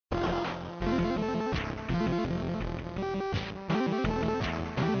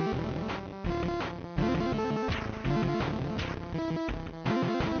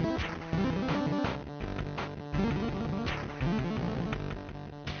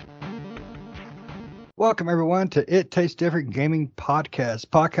Welcome, everyone, to It Tastes Different Gaming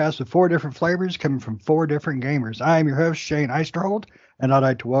Podcast with four different flavors coming from four different gamers. I am your host, Shane Eisterhold, and I'd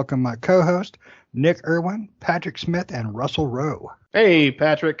like to welcome my co-host, Nick Irwin, Patrick Smith, and Russell Rowe. Hey,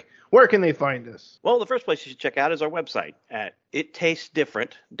 Patrick. Where can they find us? Well, the first place you should check out is our website at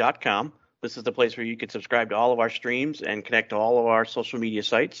ittastesdifferent.com. This is the place where you can subscribe to all of our streams and connect to all of our social media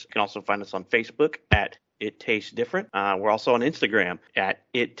sites. You can also find us on Facebook at It Tastes Different. We're also on Instagram at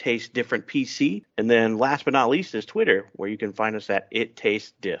It Tastes Different PC. And then last but not least is Twitter, where you can find us at It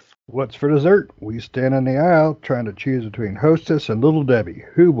Tastes Diff. What's for dessert? We stand in the aisle trying to choose between Hostess and Little Debbie.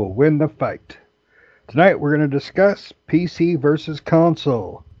 Who will win the fight? Tonight we're going to discuss PC versus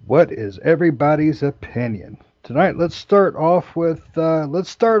console. What is everybody's opinion? Tonight, let's start off with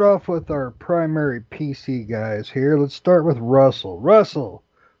our primary PC guys here. Let's start with Russell. Russell,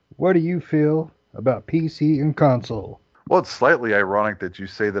 what do you feel about PC and console? Well, it's slightly ironic that you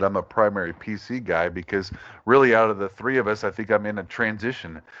say that I'm a primary PC guy because really out of the three of us, I think I'm in a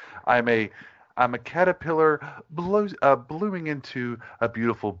transition. I'm a caterpillar blooming into a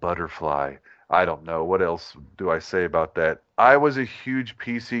beautiful butterfly. I don't know. What else do I say about that? I was a huge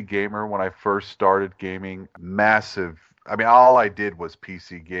PC gamer when I first started gaming. Massive. I mean, all I did was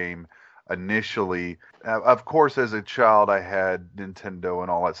PC game initially. Of course, as a child, I had Nintendo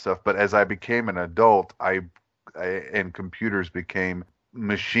and all that stuff. But as I became an adult, and computers became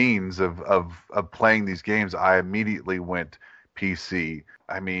machines of playing these games, I immediately went PC.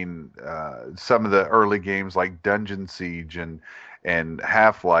 I mean, some of the early games like Dungeon Siege and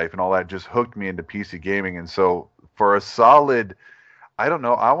Half-Life and all that just hooked me into PC gaming. And so for a solid, I don't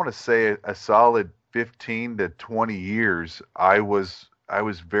know, I want to say a solid 15 to 20 years, I was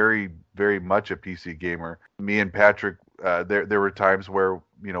very, very much a PC gamer. Me and Patrick, there were times where,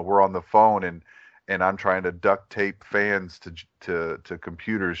 we're on the phone and I'm trying to duct tape fans to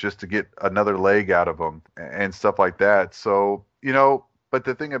computers just to get another leg out of them and stuff like that. So, but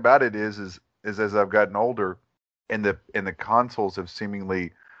the thing about it is as I've gotten older, and the consoles have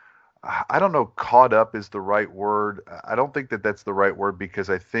seemingly, I don't know, caught up is the right word. I don't think that that's the right word because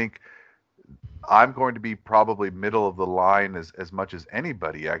I think I'm going to be probably middle of the line as much as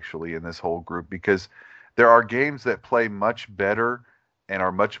anybody actually in this whole group, because there are games that play much better and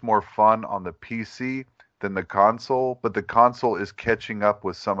are much more fun on the PC than the console, but the console is catching up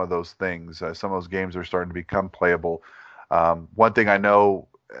with some of those things. Some of those games are starting to become playable. One thing I know,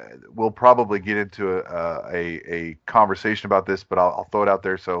 we'll probably get into a conversation about this, but I'll throw it out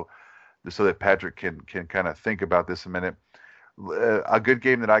there so that Patrick can kind of think about this a minute. A good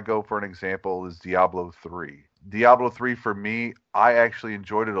game that I go for an example is Diablo 3. Diablo 3 for me, I actually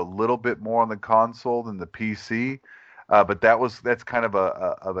enjoyed it a little bit more on the console than the PC, but that's kind of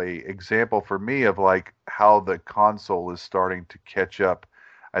a example for me of like how the console is starting to catch up,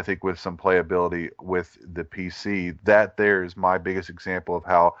 I think, with some playability with the PC. That there is my biggest example of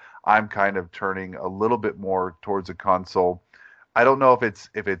how I'm kind of turning a little bit more towards a console. I don't know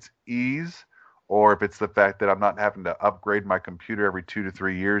if it's ease or if it's the fact that I'm not having to upgrade my computer every 2 to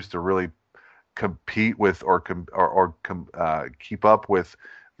 3 years to really compete with or keep up with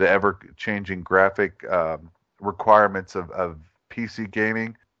the ever-changing graphic requirements of PC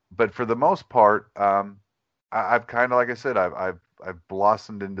gaming. But for the most part, I've kind of, like I said, I've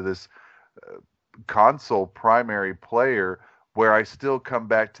blossomed into this console primary player where I still come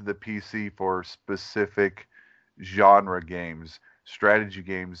back to the PC for specific genre games. Strategy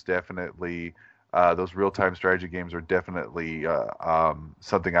games, definitely. Those real-time strategy games are definitely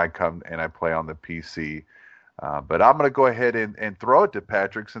something I come and I play on the PC. But I'm going to go ahead and throw it to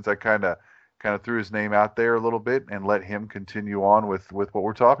Patrick, since I kind of threw his name out there a little bit, and let him continue on with what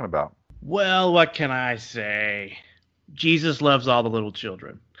we're talking about. Well, what can I say? Jesus loves all the little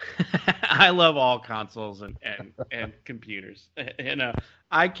children. I love all consoles and computers.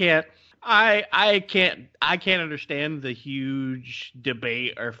 I can't understand the huge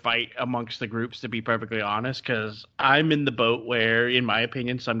debate or fight amongst the groups, to be perfectly honest, because I'm in the boat where, in my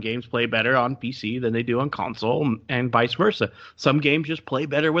opinion, some games play better on PC than they do on console, and vice versa. Some games just play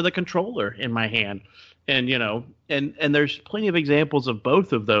better with a controller in my hand. And, and there's plenty of examples of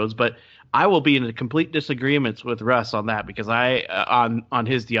both of those, but I will be in a complete disagreement with Russ on that, because on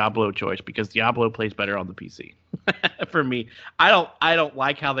his Diablo choice, because Diablo plays better on the PC. For me, I don't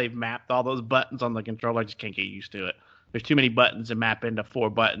like how they've mapped all those buttons on the controller. I just can't get used to it. There's too many buttons to map into 4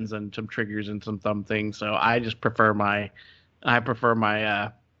 buttons and some triggers and some thumb things. So I just prefer my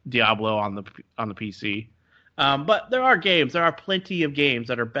Diablo on the PC. But there are plenty of games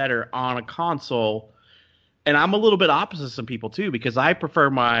that are better on a console. And I'm a little bit opposite of some people too, because I prefer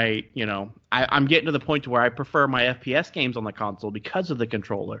I'm getting to the point to where I prefer my FPS games on the console because of the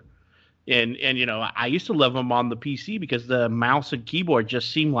controller. And I used to love them on the PC because the mouse and keyboard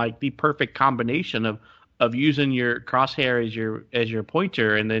just seemed like the perfect combination of using your crosshair as your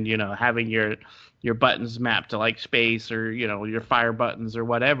pointer, and then having your buttons mapped to like space, or your fire buttons or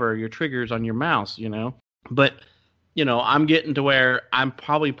whatever, your triggers on your mouse. But I'm getting to where I'm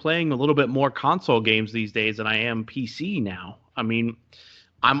probably playing a little bit more console games these days than I am PC now. I mean,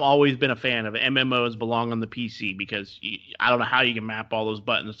 I'm always been a fan of MMOs belong on the PC because I don't know how you can map all those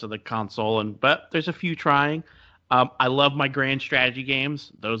buttons to the console, but there's a few trying. I love my grand strategy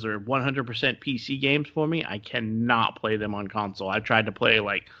games. Those are 100% PC games for me. I cannot play them on console. I've tried to play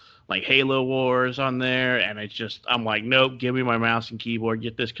like Halo Wars on there, and I'm like, nope, give me my mouse and keyboard.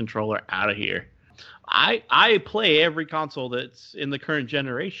 Get this controller out of here. I play every console that's in the current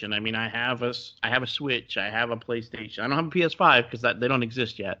generation. I mean, I have a Switch, I have a PlayStation. I don't have a PS5 because they don't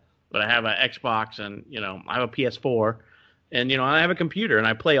exist yet, but I have an Xbox, and I have a PS4, and I have a computer, and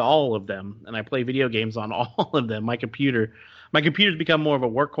I play all of them, and I play video games on all of them. My computer's become more of a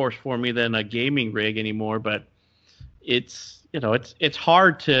workhorse for me than a gaming rig anymore. But it's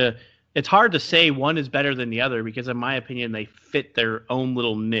hard to say one is better than the other because in my opinion they fit their own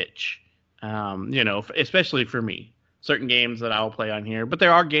little niche. Especially for me, certain games that I'll play on here, but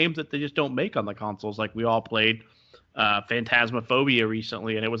there are games that they just don't make on the consoles. Like we all played Phantasmaphobia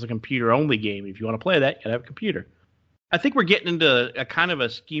recently, and it was a computer-only game. If you want to play that, you gotta have a computer. I think we're getting into a kind of a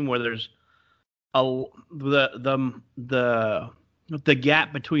scheme where there's the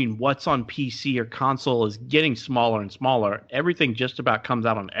gap between what's on PC or console is getting smaller and smaller. Everything just about comes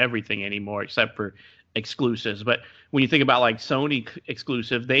out on everything anymore, except for exclusives. But when you think about like Sony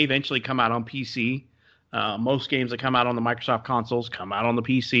exclusive, they eventually come out on PC. Most games that come out on the Microsoft consoles come out on the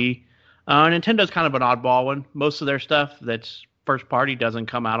PC. Nintendo's kind of an oddball one. Most of their stuff that's first party doesn't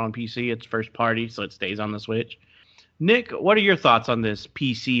come out on PC. It's first party, so it stays on the Switch. Nick, what are your thoughts on this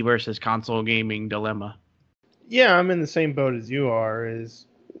PC versus console gaming dilemma? Yeah, I'm in the same boat as you are.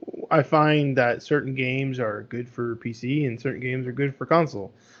 I find that certain games are good for PC and certain games are good for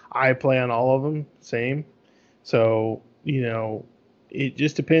console. I play on all of them, same. So, it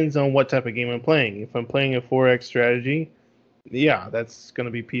just depends on what type of game I'm playing. If I'm playing a 4X strategy, yeah, that's going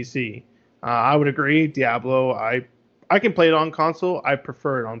to be PC. I would agree, Diablo, I can play it on console. I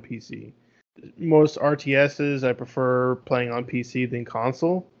prefer it on PC. Most RTSs, I prefer playing on PC than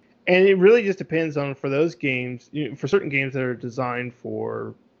console. And it really just depends on, for those games, for certain games that are designed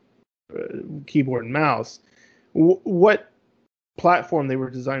for keyboard and mouse, what platform they were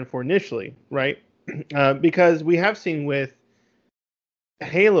designed for initially, right? Because we have seen with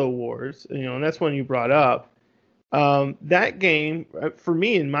Halo Wars, and that's one you brought up, that game, for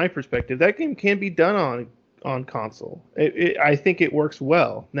me, in my perspective, that game can be done on console. I think it works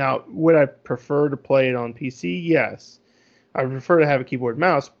well. Now, would I prefer to play it on PC? Yes. I prefer to have a keyboard and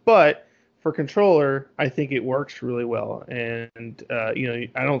mouse, but for controller, I think it works really well. And, I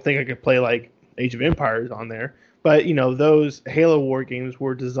don't think I could play like Age of Empires on there. But, those Halo War games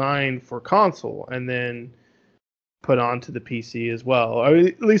were designed for console and then put onto the PC as well. Or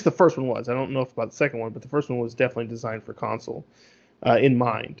at least the first one was. I don't know about the second one, but the first one was definitely designed for console in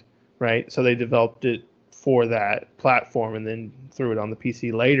mind, right? So they developed it for that platform and then threw it on the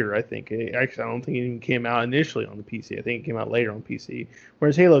PC later, I think. Actually, I don't think it even came out initially on the PC. I think it came out later on PC.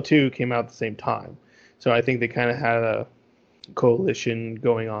 Whereas Halo 2 came out at the same time. So I think they kind of had a coalition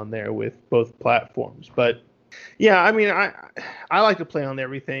going on there with both platforms. But yeah, I mean, I like to play on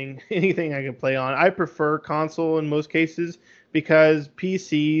everything, anything I can play on. I prefer console in most cases because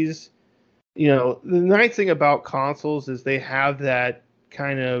PCs, the nice thing about consoles is they have that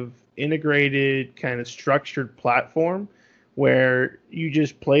kind of integrated, kind of structured platform where you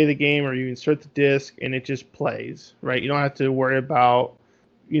just play the game or you insert the disc and it just plays, right? You don't have to worry about,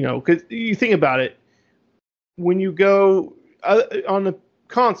 because you think about it, when you go on the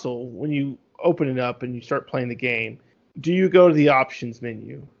console, when you open it up and you start playing the game, do you go to the options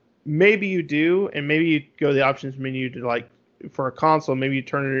menu? Maybe you do, and maybe you go to the options menu to, like, for a console, maybe you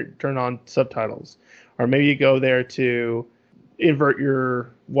turn on subtitles, or maybe you go there to invert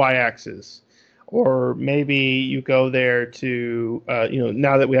your y-axis, or maybe you go there to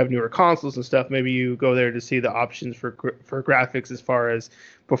now that we have newer consoles and stuff, maybe you go there to see the options for graphics as far as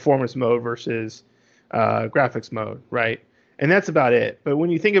performance mode versus graphics mode, right? And that's about it. But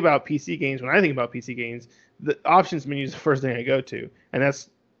when you think about PC games, when I think about PC games, the options menu is the first thing I go to, and that's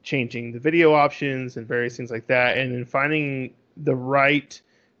changing the video options and various things like that, and then finding the right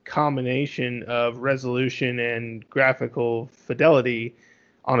combination of resolution and graphical fidelity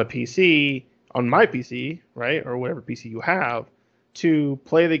on a PC, on my PC, right, or whatever PC you have, to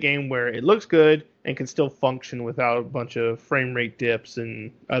play the game where it looks good, and can still function without a bunch of frame rate dips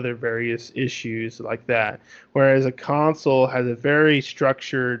and other various issues like that. Whereas a console has a very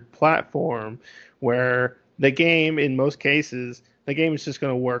structured platform where the game, in most cases, the game is just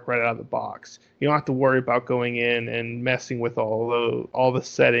going to work right out of the box. You don't have to worry about going in and messing with all the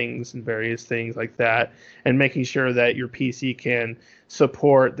settings and various things like that, and making sure that your PC can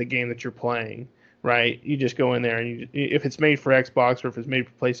support the game that you're playing. Right? You just go in there, and if it's made for Xbox or if it's made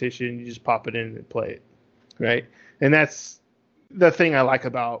for PlayStation, you just pop it in and play it. Right? And that's the thing I like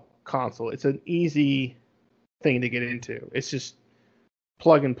about console. It's an easy thing to get into. It's just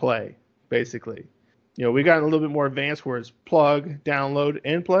plug and play, basically. We've gotten a little bit more advanced where it's plug, download,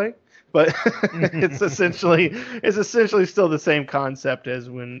 and play, but it's essentially still the same concept as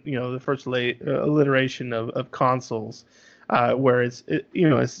when the first iteration of consoles. Where it's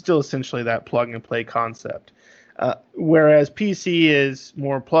still essentially that plug and play concept, whereas PC is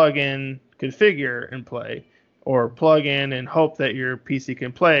more plug in, configure and play, or plug in and hope that your PC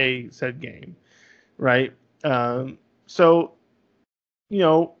can play said game, right? So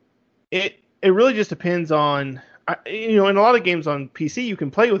it really just depends on in a lot of games on PC you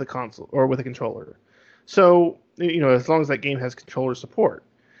can play with a console or with a controller, so as long as that game has controller support,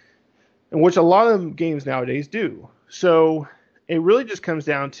 and which a lot of games nowadays do. So it really just comes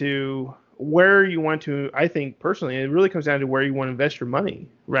down to where you want to. I think personally, it really comes down to where you want to invest your money,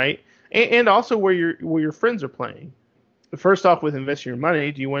 right? And also where your friends are playing. First off, with investing your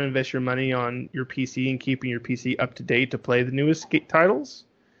money, do you want to invest your money on your PC and keeping your PC up to date to play the newest titles?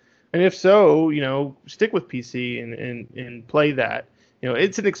 And if so, stick with PC and play that.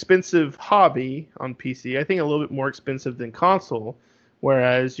 It's an expensive hobby on PC. I think a little bit more expensive than console.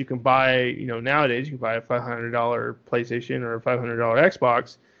 Whereas you can buy, nowadays you can buy a $500 PlayStation or a $500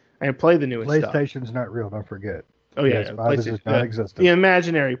 Xbox and play the newest stuff. PlayStation's not real, don't forget. Oh yeah, PlayStation is not existent. The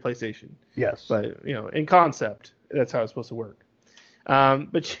imaginary PlayStation. Yes. But in concept, that's how it's supposed to work.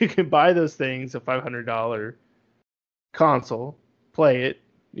 But you can buy those things, a $500 console, play it,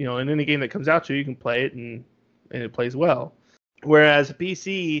 in any game that comes out to you, you can play it and it plays well. Whereas a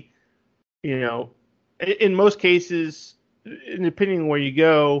PC, in most cases, and depending on where you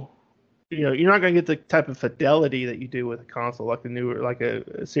go, you're not going to get the type of fidelity that you do with a console, like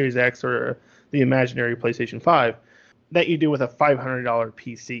a Series X or the imaginary PlayStation 5, that you do with a $500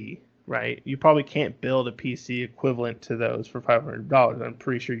 PC, right? You probably can't build a PC equivalent to those for $500. I'm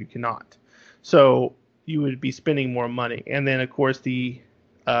pretty sure you cannot. So you would be spending more money. And then, of course, the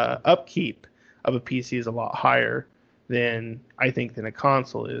upkeep of a PC is a lot higher than a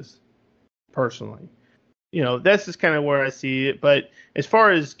console is, personally. That's just kind of where I see it. But as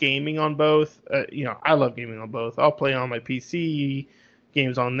far as gaming on both, I love gaming on both. I'll play on my PC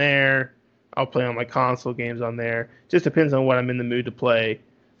games on there. I'll play on my console games on there. Just depends on what I'm in the mood to play.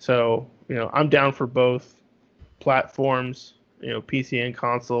 So, I'm down for both platforms, PC and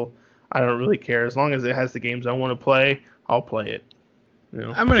console. I don't really care. As long as it has the games I want to play, I'll play it.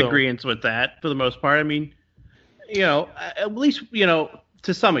 I'm in agreement with that for the most part. I mean, at least,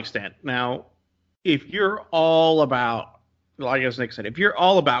 to some extent. Now, if you're all about, like as Nick said, if you're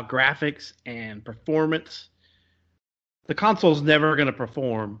all about graphics and performance, the console's never going to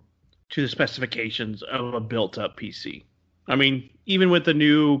perform to the specifications of a built-up PC. I mean, even with the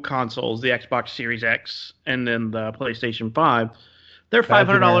new consoles, the Xbox Series X and then the PlayStation 5, they're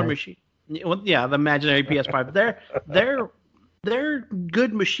 $500 machine. Well, yeah, the imaginary PS5. They're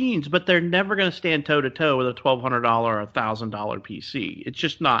good machines, but they're never going to stand toe-to-toe with a $1,200 or $1,000 PC. It's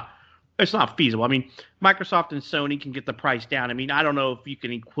just not. It's not feasible. I mean, Microsoft and Sony can get the price down. I mean, I don't know if you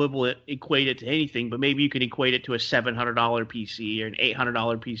can equate it to anything, but maybe you can equate it to a $700 PC or an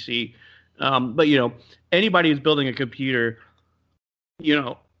 $800 PC. But anybody who's building a computer,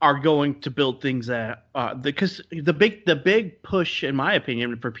 are going to build things that because the big push, in my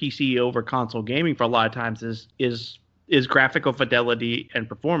opinion, for PC over console gaming for a lot of times is graphical fidelity and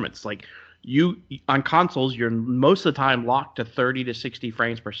performance. Like, you on consoles, you're most of the time locked to 30 to 60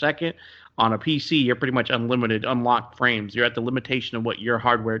 frames per second. On a PC, you're pretty much unlimited, unlocked frames. You're at the limitation of what your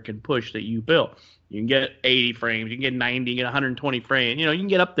hardware can push that you built. You can get 80 frames, you can get 90, you can get 120 frames. You can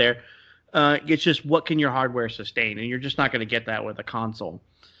get up there. It's just what can your hardware sustain, and you're just not going to get that with a console.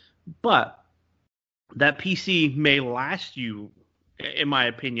 But that PC may last you, in my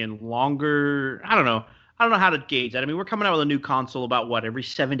opinion, longer. I don't know how to gauge that. I mean, we're coming out with a new console about every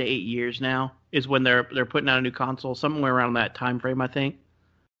 7 to 8 years now is when they're putting out a new console, somewhere around that time frame, I think.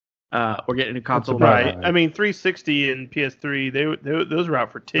 We're getting a new console. Right. I mean, 360 and PS3, those were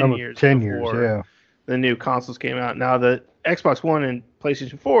out for 10 years. 10 years, yeah. The new consoles came out. Now, the Xbox One and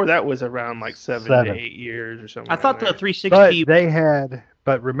PlayStation 4, that was around like 7 to 8 years or something. I thought the 360... But they had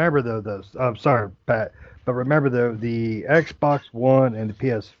But remember though, I'm sorry, Pat. But remember though, the Xbox One and the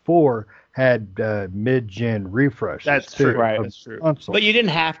PS4 had mid-gen refreshes. That's too, true. Right. of That's true. consoles. But you didn't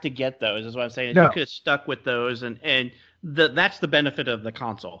have to get those, is what I'm saying. Is No. You could have stuck with those, and that's the benefit of the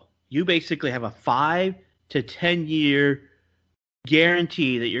console. You basically have a 5 to 10 year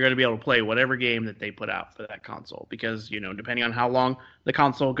guarantee that you're going to be able to play whatever game that they put out for that console, because depending on how long the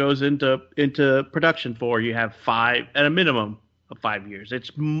console goes into production for, you have at a minimum of 5 years.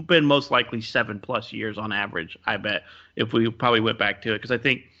 It's been most likely 7+ years on average, I bet, if we probably went back to it, because I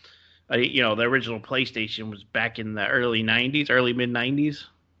think the original PlayStation was back in the early mid 90s,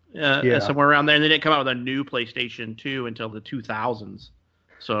 somewhere around there, and they didn't come out with a new PlayStation 2 until the 2000s.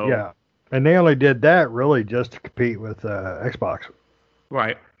 So yeah, and they only did that really just to compete with Xbox,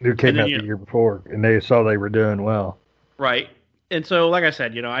 right, who came then, out the year before, and they saw they were doing well. right. And so, like I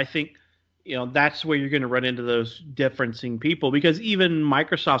said, I think that's where you're going to run into those differencing people, because even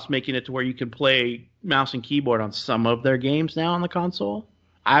Microsoft's making it to where you can play mouse and keyboard on some of their games now on the console.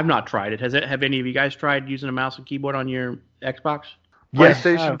 I've not tried it. Have any of you guys tried using a mouse and keyboard on your Xbox? Yes.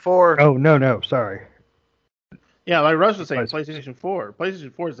 PlayStation 4. Oh no, sorry. Yeah, like Russ was saying, PlayStation. PlayStation 4.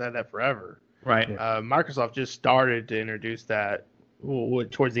 PlayStation 4 has had that forever. Right. Microsoft just started to introduce that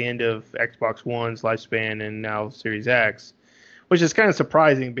towards the end of Xbox One's lifespan and now Series X, which is kind of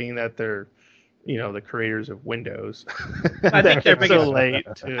surprising, being that they're, the creators of Windows. I think their biggest, late.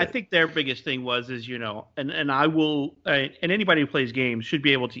 I think their biggest thing was and I will, and anybody who plays games should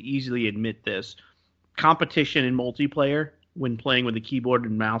be able to easily admit this: competition in multiplayer, when playing with a keyboard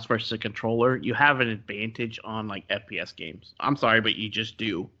and mouse versus a controller, you have an advantage on like FPS games. I'm sorry, but you just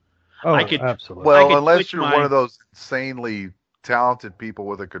do. Oh, absolutely. I Well, could unless switch you're one of those insanely talented people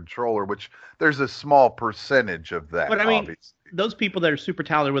with a controller, which there's a small percentage of that. But I mean, obviously. Those people that are super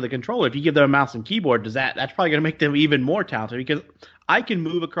talented with a controller, if you give them a mouse and keyboard, that's probably going to make them even more talented, because I can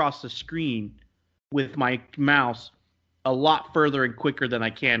move across the screen with my mouse a lot further and quicker than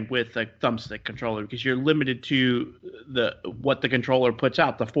I can with a thumbstick controller, because you're limited to what the controller puts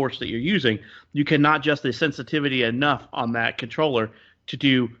out, the force that you're using. You cannot adjust the sensitivity enough on that controller to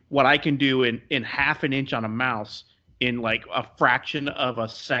do what I can do in half an inch on a mouse in like a fraction of a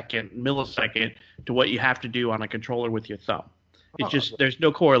millisecond, to what you have to do on a controller with your thumb. It's just, there's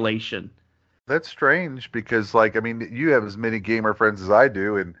no correlation. That's strange, because you have as many gamer friends as I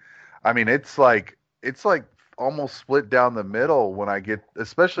do, and I mean it's like almost split down the middle when I get,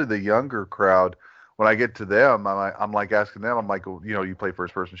 especially the younger crowd. When I get to them, I'm like asking them, I'm like, well, you play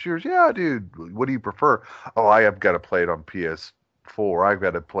first person shooters? Yeah, dude. What do you prefer? Oh, I have got to play it on PS4. I've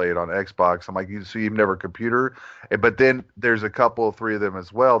got to play it on Xbox. I'm like, so you've never computer? But then there's a couple, 3 of them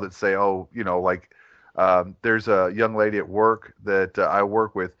as well that say, oh, there's a young lady at work that I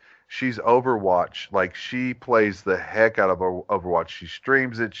work with. She's Overwatch. Like, she plays the heck out of Overwatch. She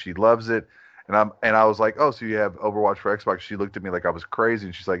streams it. She loves it. And I was like, oh, so you have Overwatch for Xbox? She looked at me like I was crazy,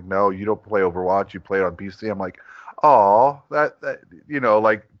 and she's like, no, you don't play Overwatch. You play it on PC. I'm like, oh, that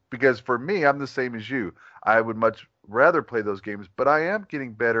because for me, I'm the same as you. I would much rather play those games, but I am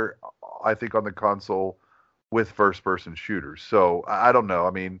getting better, I think, on the console with first-person shooters. So I don't know.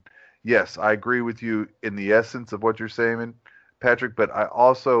 I mean, yes, I agree with you in the essence of what you're saying, Patrick, but I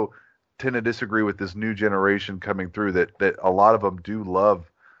also tend to disagree with this new generation coming through that a lot of them do love.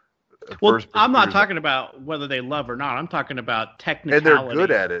 Well, I'm not talking about whether they love or not. I'm talking about technicality. And they're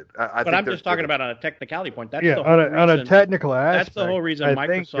good at it. But I'm just talking about on a technicality point. That's on a technical aspect. That's the whole reason I Microsoft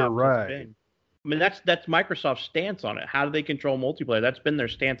think you're right. has been. I mean, that's Microsoft's stance on it. How do they control multiplayer? That's been their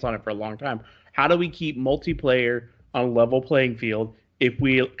stance on it for a long time. How do we keep multiplayer on a level playing field?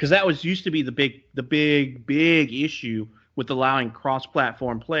 Because that used to be the big issue with allowing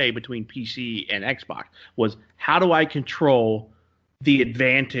cross-platform play between PC and Xbox, was how do I control the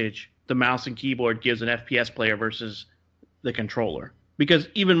advantage the mouse and keyboard gives an FPS player versus the controller? Because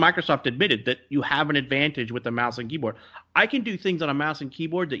even Microsoft admitted that you have an advantage with the mouse and keyboard. I can do things on a mouse and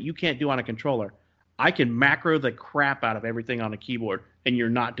keyboard that you can't do on a controller. I can macro the crap out of everything on a keyboard, and you're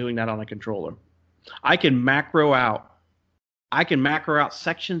not doing that on a controller. I can macro out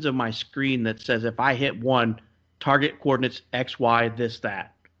sections of my screen that says if I hit one, target coordinates X, Y, this,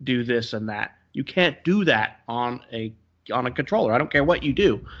 that, do this and that. You can't do that on a controller. I don't care what you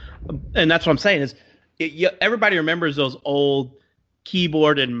do. And that's what I'm saying is everybody remembers those old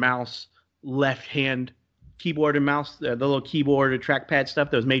keyboard and mouse, left hand keyboard and mouse, the little keyboard or trackpad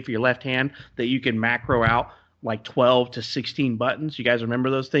stuff that was made for your left hand that you can macro out like 12 to 16 buttons. You guys remember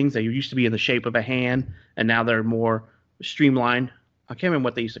those things? They used to be in the shape of a hand, and now they're more streamlined. I can't remember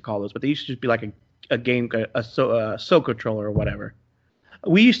what they used to call those, but they used to just be like a game, a SO controller or whatever.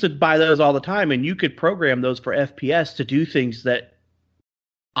 We used to buy those all the time, and you could program those for FPS to do things that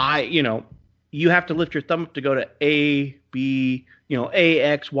You have to lift your thumb up to go to A, B, A,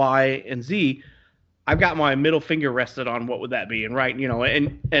 X, Y, and Z. I've got my middle finger rested on what would that be, and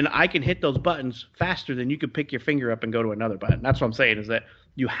and I can hit those buttons faster than you could pick your finger up and go to another button. That's what I'm saying, is that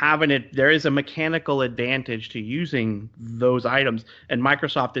there is a mechanical advantage to using those items, and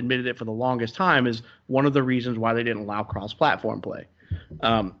Microsoft admitted it for the longest time is one of the reasons why they didn't allow cross-platform play.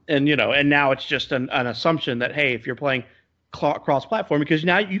 And now it's just an assumption that, hey, if you're playing cross-platform, because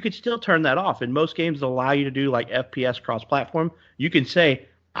now you could still turn that off. In most games that allow you to do like FPS cross-platform, you can say,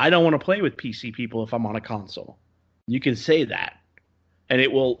 I don't want to play with PC people if I'm on a console. You can say that, and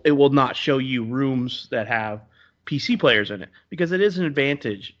it will not show you rooms that have PC players in it, because it is an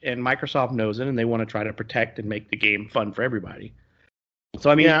advantage, and Microsoft knows it, and they want to try to protect and make the game fun for everybody. So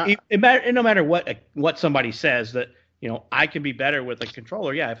I mean, no matter what somebody says, that I can be better with a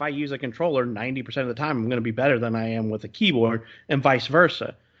controller. Yeah, if I use a controller 90% of the time, I'm going to be better than I am with a keyboard, and vice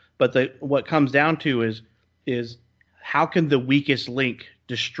versa. But what comes down to is how can the weakest link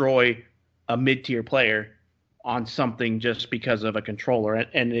destroy a mid-tier player on something just because of a controller?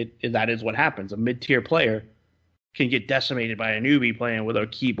 And that is what happens. A mid-tier player can get decimated by a newbie playing with a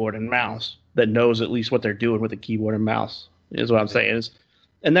keyboard and mouse that knows at least what they're doing with a keyboard and mouse, is what I'm saying.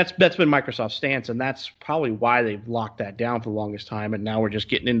 And that's been Microsoft's stance, and that's probably why they've locked that down for the longest time, and now we're just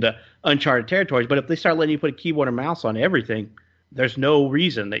getting into uncharted territories. But if they start letting you put a keyboard and mouse on everything, there's no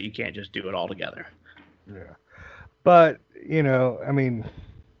reason that you can't just do it all together. Yeah. But, I mean,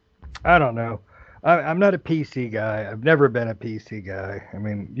 I don't know. I'm not a PC guy. I've never been a PC guy. I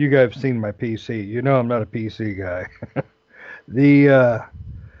mean, you guys have seen my PC. I'm not a PC guy. The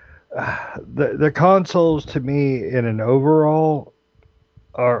consoles, to me, in an overall,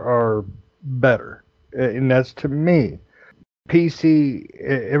 are better, and that's to me. PC,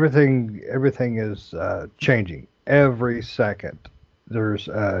 everything is changing every second. There's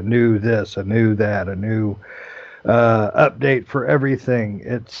a new this, a new that, a new update for everything.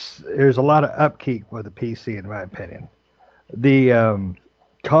 There's a lot of upkeep with the PC, in my opinion. The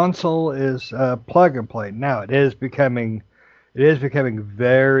console is plug and play. Now it is becoming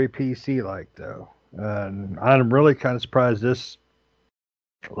very PC-like, though. I'm really kind of surprised this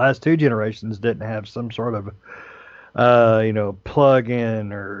last two generations didn't have some sort of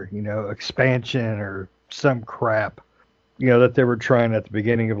plug-in or expansion or some crap that they were trying at the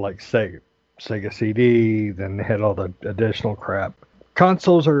beginning of, like Sega CD. Then they had all the additional crap.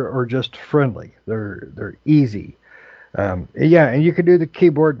 Consoles are just friendly. They're easy. And you can do the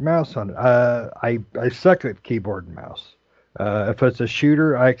keyboard and mouse on it. I suck at keyboard and mouse. If it's a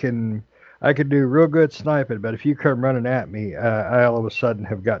shooter, I can do real good sniping, but if you come running at me, I all of a sudden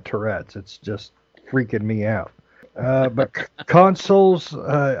have got Tourette's. It's just freaking me out. But consoles,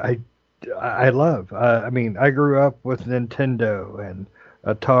 I love. I mean, I grew up with Nintendo and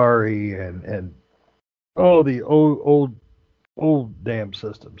Atari and all the old damn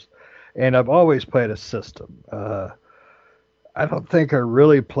systems, and I've always played a system. I don't think I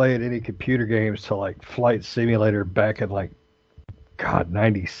really played any computer games till like Flight Simulator back in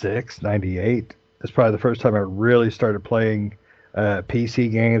 96, 98. That's probably the first time I really started playing PC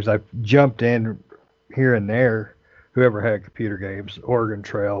games. I've jumped in here and there, whoever had computer games, Oregon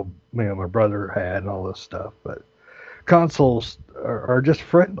Trail, my brother had, and all this stuff. But consoles are just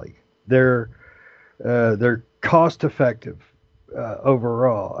friendly. They're cost effective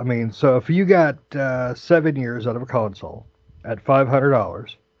overall. I mean, so if you got 7 years out of a console at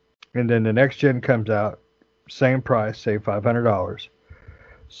 $500, and then the next gen comes out, same price, say $500.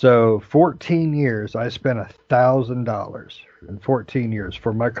 So 14 years, I spent $1,000 in 14 years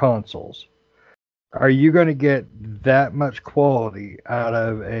for my consoles. Are you going to get that much quality out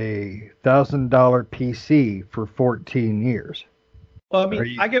of a $1,000 PC for 14 years? Well, I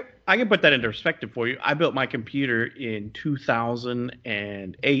mean, I can put that into perspective for you. I built my computer in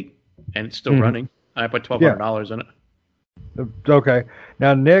 2008, and it's still running. I put $1,200 in it. Okay.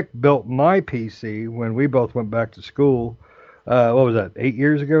 Now, Nick built my PC when we both went back to school. What was that, 8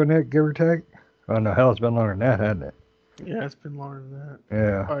 years ago, Nick, give or take? Oh, no, hell, it's been longer than that, hasn't it? Yeah, it's been longer than that.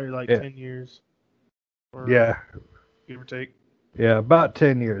 Yeah. Probably 10 years. Yeah. Give or take. Yeah, about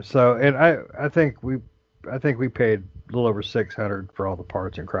 10 years. So, and I think we paid a little over $600 for all the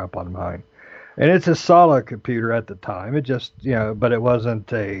parts and crap on mine. And it's a solid computer at the time. It just, but it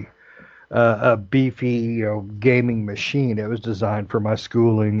wasn't a beefy, gaming machine. It was designed for my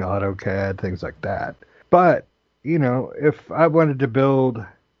schooling, AutoCAD, things like that. But, if I wanted to build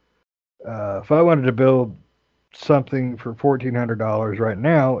something for $1,400 right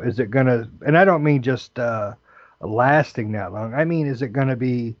now, is it gonna? And I don't mean just lasting that long. I mean, is it gonna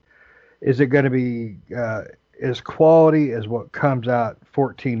be as quality as what comes out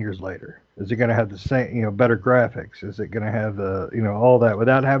 14 years later? Is it going to have the same, better graphics? Is it going to have the, all that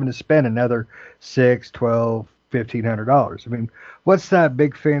without having to spend another $6, 12, $1,500? I mean, what's that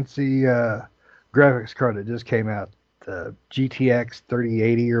big fancy graphics card that just came out? The GTX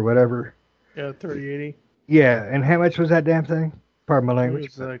 3080 or whatever? Yeah, 3080. Yeah, and how much was that damn thing? Pardon my It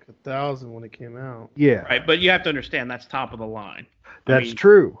language. was like $1,000 when it came out. Yeah, Right, but you have to understand that's top of the line. that's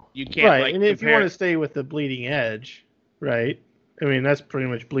true. You can't Right, and if you want to stay with the bleeding edge, right? I mean, that's pretty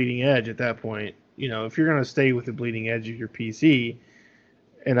much bleeding edge at that point. If you're going to stay with the bleeding edge of your PC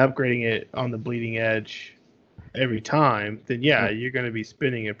and upgrading it on the bleeding edge every time, then yeah, you're going to be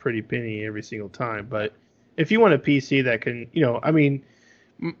spending a pretty penny every single time. But if you want a PC that can,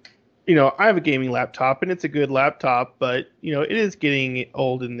 I have a gaming laptop and it's a good laptop, but it is getting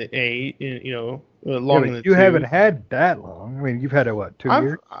old in the age, long in the you haven't had that long. I mean, you've had it what, 2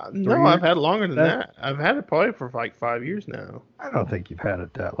 years? No, I've had it longer than that. I've had it probably for like 5 years now. I don't think you've had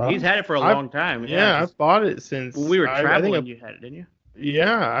it that long. He's had it for a long time. Yeah, I've bought it since when we were traveling. I think You had it, didn't you?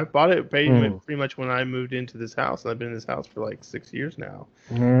 Yeah, I bought it pretty much when I moved into this house. I've been in this house for like 6 years now.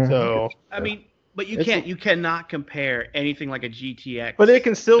 So I mean, but you cannot compare anything like a GTX. But it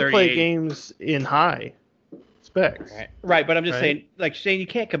can still 3080. play games in high specs. Right, but I'm just saying, you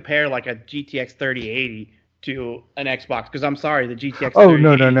can't compare like a GTX 3080 to an Xbox because I'm sorry, the GTX. Oh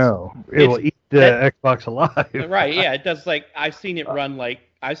no, it will eat the Xbox alive. Right, yeah, it does. Like I've seen it run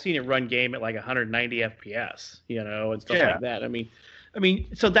game at like 190 FPS, and stuff like that. I mean,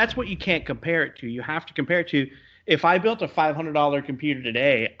 so that's what you can't compare it to. You have to compare it to. If I built a $500 computer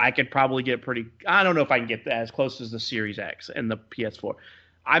today, I could probably get I don't know if I can get as close as the Series X and the PS4.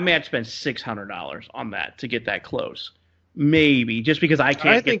 I may have to spend $600 on that to get that close. Maybe, just because I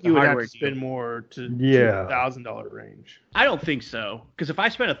can't. I think get the you would have hardware to spend more to the $1,000 range. I don't think so, because if I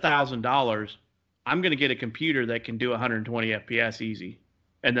spend $1,000, I'm going to get a computer that can do 120 FPS easy,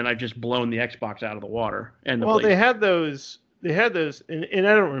 and then I've just blown the Xbox out of the water. And they had those. They had those, and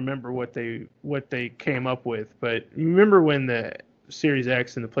I don't remember what they came up with, but remember when the Series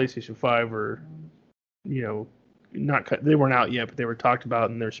X and the PlayStation 5 were, they weren't out yet, but they were talked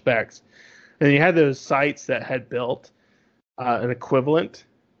about in their specs, and you had those sites that had built an equivalent.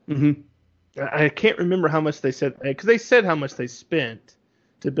 Mm-hmm. I can't remember how much they said, because they said how much they spent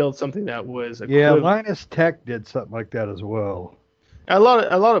to build something that was equivalent. Yeah, Linus Tech did something like that as well. A lot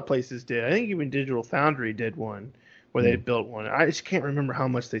of places did. I think even Digital Foundry did one where they built one. I just can't remember how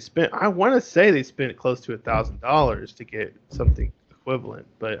much they spent. I want to say they spent close to $1,000 to get something equivalent,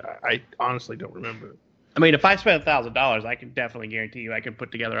 but I honestly don't remember. I mean, if I spent $1,000, I can definitely guarantee you I can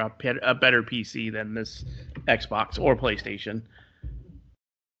put together a better PC than this Xbox or PlayStation.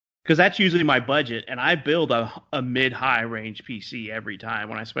 Because that's usually my budget, and I build a mid-high range PC every time.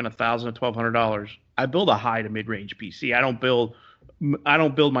 When I spend $1,000 to $1,200, I build a high to mid-range PC. I don't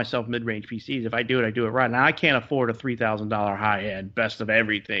build myself mid-range PCs. If I do it right. Now I can't afford a $3,000 high-end best of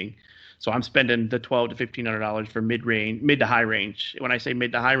everything, so I'm spending the $1,200 to $1,500 for mid to high range. When I say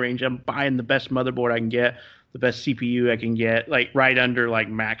mid to high range, I'm buying the best motherboard I can get, the best CPU I can get, like right under like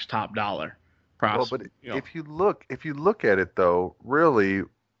max top dollar price. Well, but if you look at it though, really,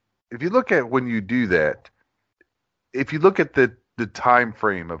 if you look at when you do that, if you look at the time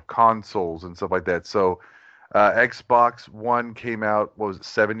frame of consoles and stuff like that, so. Xbox One came out, what was it,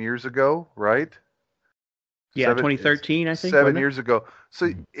 7 years ago, right? Yeah, 2013, I think. 7 years ago.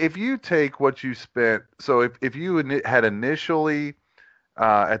 So if you take what you spent, so if you had initially,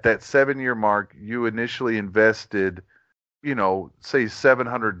 at that 7 year mark, you initially invested, say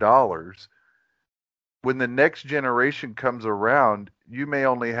 $700, when the next generation comes around, you may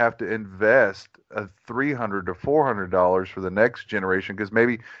only have to invest $300 to $400 for the next generation, because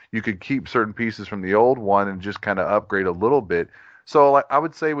maybe you could keep certain pieces from the old one and just kind of upgrade a little bit. So I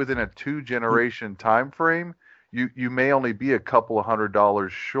would say within a 2-generation time frame, you may only be a couple of $100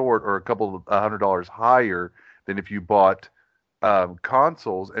 short or a couple of $100 higher than if you bought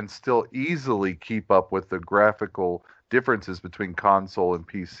consoles, and still easily keep up with the graphical differences between console and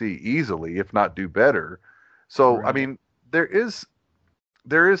PC easily, if not do better. So, right. I mean, there is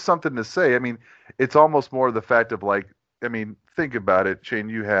something to say. I mean, it's almost more the fact of like, I mean, think about it, Shane.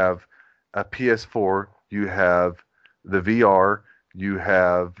 You have a PS4, you have the VR, you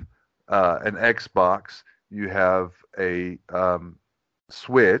have an Xbox, you have a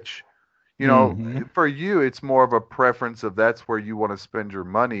Switch. For you, it's more of a preference of that's where you want to spend your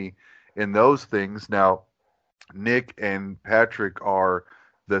money in those things. Now, Nick and Patrick are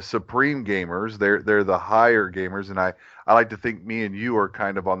the supreme gamers. They're the higher gamers, and I like to think me and you are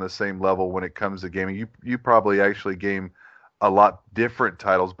kind of on the same level when it comes to gaming. You probably actually game a lot different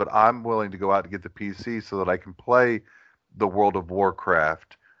titles, but I'm willing to go out and get the PC so that I can play the World of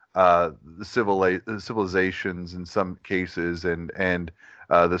Warcraft, the civilizations in some cases, and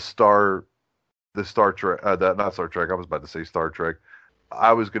the Star Trek, not Star Trek. I was about to say Star Trek.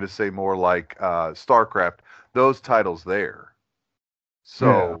 I was going to say more like StarCraft. Those titles there.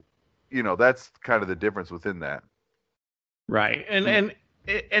 So, that's kind of the difference within that. Right, and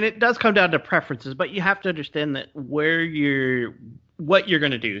it does come down to preferences, but you have to understand that what you're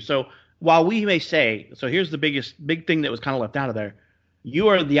going to do. So while we may say, so here's the big thing that was kind of left out of there. You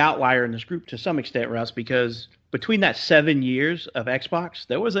are the outlier in this group to some extent, Russ, because between that 7 years of Xbox,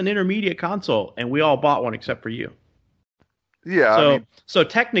 there was an intermediate console, and we all bought one except for you. Yeah. So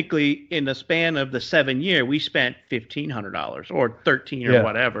technically, in the span of the 7 year, we spent $1,500 or $13 or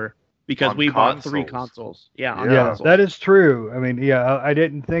whatever because we bought 3 consoles. Yeah, consoles. That is true. I mean, I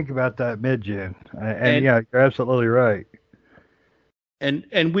didn't think about that mid-gen, and you're absolutely right.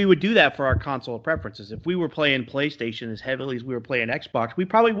 And we would do that for our console preferences. If we were playing PlayStation as heavily as we were playing Xbox, we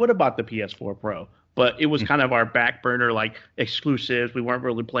probably would have bought the PS4 Pro. But it was kind of our back burner, like exclusives. We weren't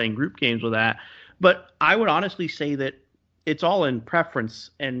really playing group games with that. But I would honestly say that it's all in preference.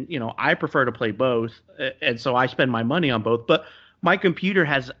 And, I prefer to play both. And so I spend my money on both. But my computer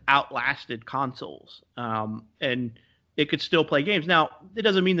has outlasted consoles. And it could still play games. Now, it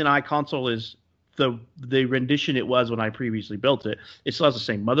doesn't mean that my console is the rendition it was when I previously built it. It still has the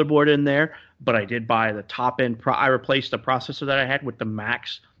same motherboard in there, but I did buy the top end. I replaced the processor that I had with the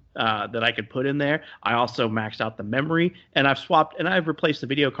max that I could put in there. I also maxed out the memory, and I've replaced the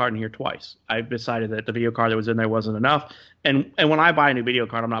video card in here twice. I've decided that the video card that was in there wasn't enough. And when I buy a new video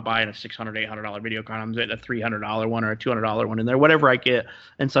card, I'm not buying a $600, $800 video card. I'm getting a $300 one or a $200 one in there, whatever I get.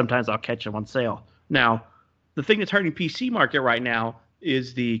 And sometimes I'll catch them on sale. Now, the thing that's hurting PC market right now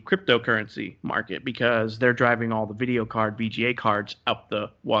is the cryptocurrency market, because they're driving all the video card VGA cards up the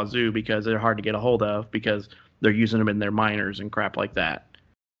wazoo because they're hard to get a hold of because they're using them in their miners and crap like that.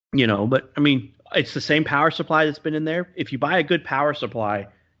 But I mean, it's the same power supply that's been in there. If you buy a good power supply,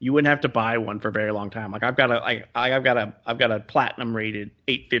 you wouldn't have to buy one for a very long time. Like I've got a platinum rated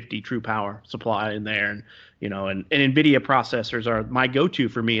 850 true power supply in there, and and NVIDIA processors are my go-to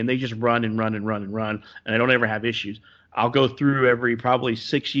for me, and they just run and run and run and run, and I don't ever have issues. I'll go through every probably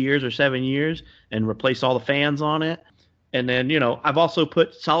 6 years or 7 years and replace all the fans on it. And then, I've also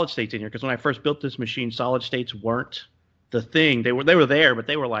put solid states in here because when I first built this machine, solid states weren't the thing. They were there, but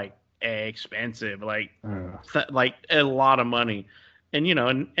they were like expensive, like a lot of money. And,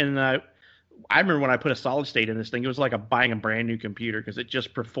 I remember when I put a solid state in this thing, it was like buying a brand new computer because it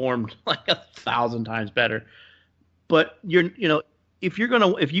just performed like 1,000 times better. But if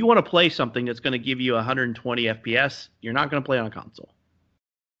you want to play something that's going to give you 120 FPS, you're not going to play on a console.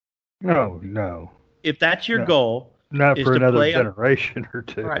 No. If that's your goal, not for another generation or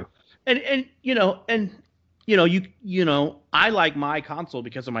two. Right. And I like my console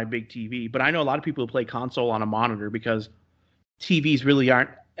because of my big TV, but I know a lot of people who play console on a monitor because TVs really aren't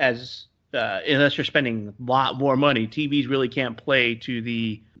as unless you're spending a lot more money, TVs really can't play to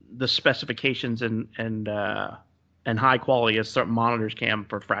the specifications and high quality as certain monitors can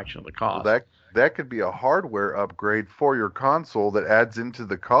for a fraction of the cost. Well, that could be a hardware upgrade for your console that adds into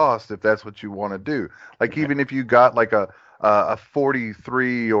the cost if that's what you want to do. Like even if you got like a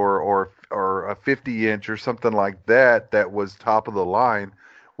 43 or a 50 inch or something like that was top of the line,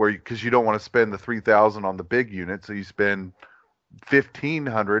 because you don't want to spend the $3,000 on the big unit, so you spend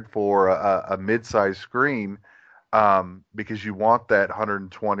 $1,500 for a mid-size screen because you want that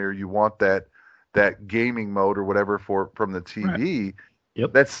 120 or you want that gaming mode or whatever from the TV. Right.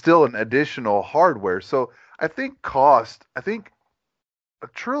 Yep. That's still an additional hardware. So I think cost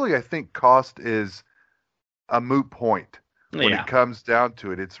is a moot point when it comes down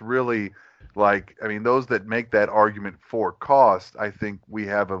to it. It's really like, I mean, those that make that argument for cost, I think we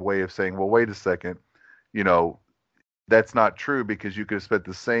have a way of saying, well, wait a second, that's not true because you could have spent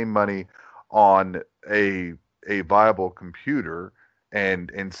the same money on a viable computer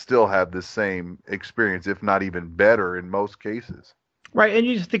and still have the same experience, if not even better in most cases. Right, and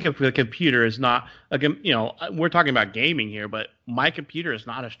you just think of the computer as not, we're talking about gaming here, but my computer is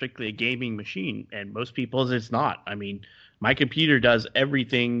not strictly a gaming machine, and most people's it's not. I mean, my computer does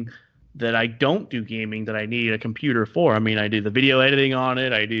everything that I don't do gaming that I need a computer for. I mean, I do the video editing on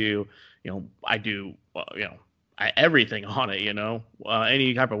it. I do, everything on it.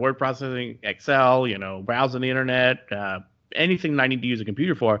 Any type of word processing, Excel, browsing the internet, anything that I need to use a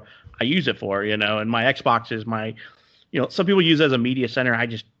computer for, I use it for. And my Xbox is my. Some people use it as a media center.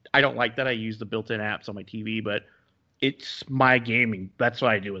 I don't like that. I use the built-in apps on my TV, but it's my gaming. That's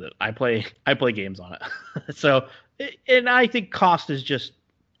what I do with it. I play games on it. So, and I think cost is just,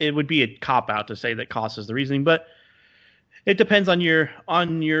 it would be a cop out to say that cost is the reasoning, but it depends on your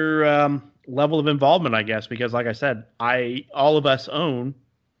level of involvement, I guess, because like I said, all of us own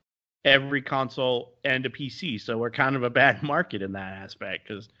every console and a PC, so we're kind of a bad market in that aspect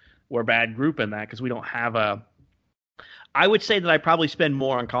because we're a bad group in that because we don't have a. I would say that I probably spend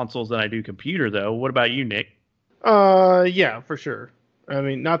more on consoles than I do computer, though. What about you, Nick? Yeah, for sure. I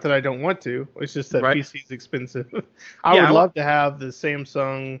mean, not that I don't want to. It's just that Right. PC is expensive. I would love to have the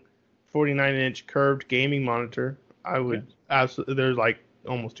Samsung 49-inch curved gaming monitor. I would absolutely. There's like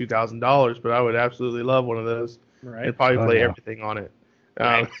almost $2,000, but I would absolutely love one of those. Right. And probably play everything on it.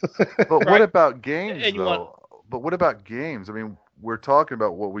 Right. But what about games, And you though? But what about games? I mean, we're talking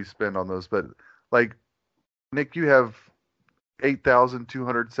about what we spend on those, but like, Nick, you have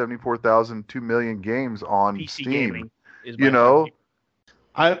 8,274,000, 2 million games on PC Steam. gaming is You know,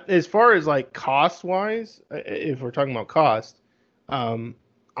 As far as like cost wise, if we're talking about cost, I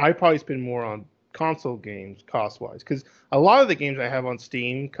probably spend more on console games cost wise because a lot of the games I have on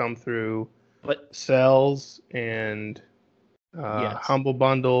Steam come through sales and humble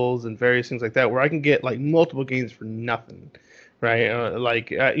bundles and various things like that, where I can get like multiple games for nothing, right?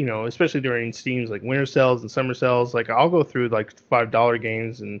 Especially during Steam's like winter sales and summer sales, like I'll go through like $5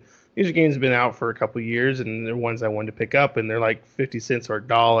 games, and these are games that have been out for a couple of years, and they're ones I wanted to pick up, and they're like 50 cents or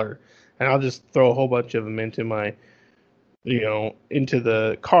 $1, and I'll just throw a whole bunch of them into my, into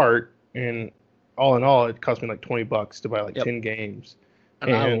the cart, and all in all, it cost me like $20 to buy like 10 games.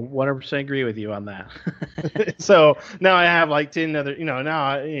 And I will 100% agree with you on that. So now I have like 10 other,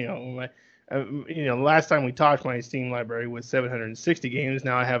 last time we talked, my Steam library was 760 games.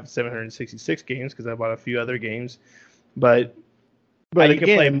 Now I have 766 games because I bought a few other games. But you again,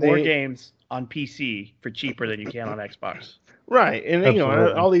 can play more games on PC for cheaper than you can on Xbox. Right. And,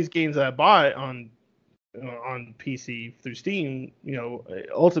 Absolutely. all these games that I bought on PC through Steam,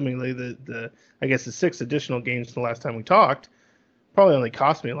 ultimately the I guess the 6 additional games the last time we talked probably only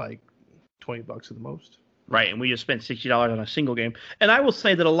cost me like $20 at the most. Right, and we just spent $60 on a single game. And I will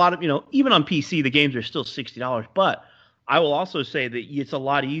say that a lot of, even on PC, the games are still $60. But I will also say that it's a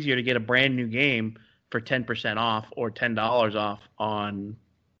lot easier to get a brand new game for 10% off or $10 off on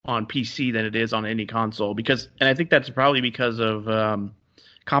PC than it is on any console. And I think that's probably because of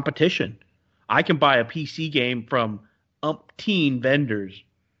competition. I can buy a PC game from umpteen vendors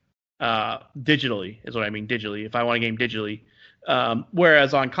digitally, is what I mean, digitally, if I want a game digitally.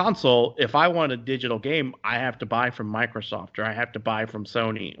 Whereas on console, if I want a digital game, I have to buy from Microsoft, or I have to buy from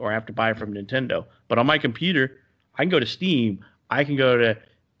Sony, or I have to buy from Nintendo. But on my computer, I can go to Steam. I can go to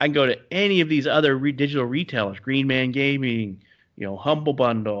any of these other digital retailers, Green Man Gaming, Humble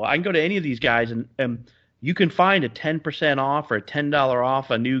Bundle. I can go to any of these guys, and you can find a 10% off or a $10 off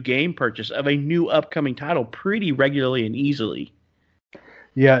a new game purchase of a new upcoming title pretty regularly and easily.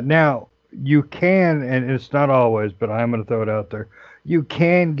 Yeah, now you can, and it's not always, but I'm going to throw it out there. You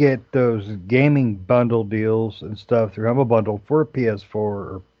can get those gaming bundle deals and stuff through Humble Bundle for PS4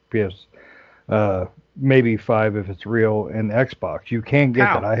 or PS, maybe 5 if it's real, and Xbox. You can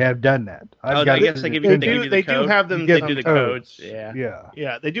get that. I have done that. I guess they give you they do have them. They do the codes. Yeah,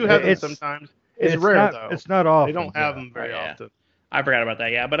 they do have them sometimes. It's rare though. It's not often. They don't have them very often. I forgot about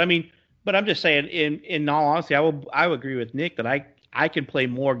that. Yeah, but I'm just saying. In all honesty, I will agree with Nick that I can play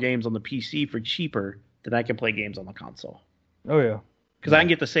more games on the PC for cheaper than I can play games on the console. Oh yeah, because I can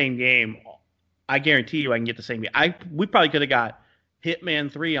get the same game. I guarantee you, I can get the same game. We probably could have got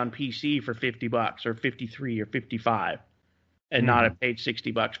Hitman 3 on PC for $50 or 53 or 55, and not have paid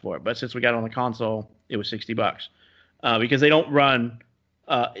 $60 for it. But since we got it on the console, it was $60 because they don't run.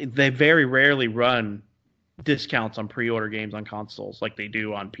 They very rarely run discounts on pre-order games on consoles like they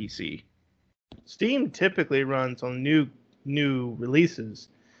do on PC. Steam typically runs on new releases,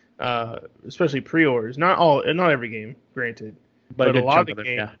 especially pre-orders. Not every game, granted, but a lot of the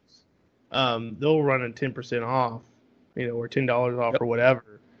games, they'll run a 10% off, or $10 off or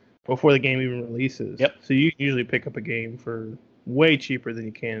whatever before the game even releases. Yep. So you can usually pick up a game for way cheaper than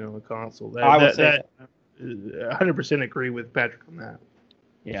you can on a console. I would say 100% agree with Patrick on that.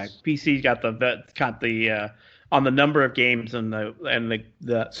 Yeah, PC's got the on the number of games and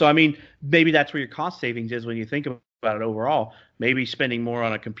the so I mean maybe that's where your cost savings is when you think about it overall. Maybe spending more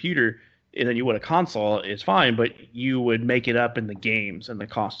on a computer than you would a console is fine, but you would make it up in the games and the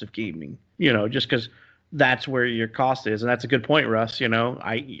cost of gaming. Just because that's where your cost is, and that's a good point, Russ.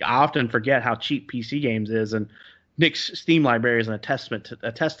 I often forget how cheap PC games is, and Nick's Steam library is a testament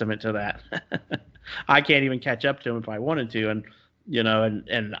to that. I can't even catch up to him if I wanted to, and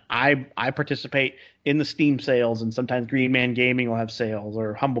and I participate in the Steam sales, and sometimes Green Man Gaming will have sales,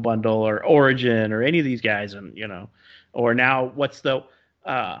 or Humble Bundle, or Origin, or any of these guys, and or now what's the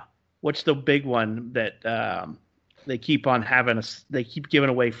big one that they keep on having they keep giving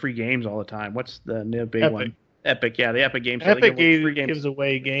away free games all the time. What's the new big Epic. one? Epic, yeah, the Epic games. Epic gives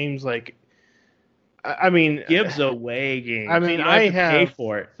away games like, I mean, gives away games. I mean, you I have to pay have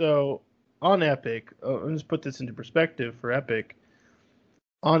for it. So on Epic, let's put this into perspective for Epic.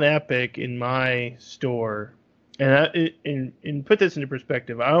 On Epic in my store, and put this into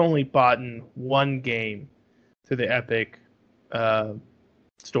perspective, I only bought one game through the Epic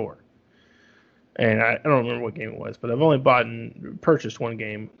store. And I don't remember what game it was, but I've only purchased one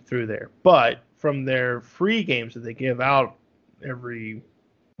game through there. But from their free games that they give out every...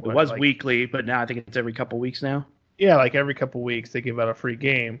 It was weekly, but now I think it's every couple weeks now. Yeah, like every couple weeks they give out a free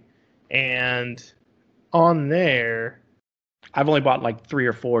game. And on there... I've only bought like 3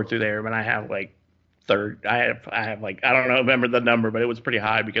 or 4 through there, but I have like I have like, I don't remember the number, but it was pretty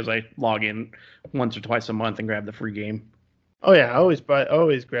high because I log in once or twice a month and grab the free game. Oh yeah, I always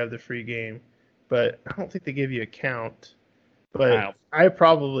grab the free game, but I don't think they give you a count. But I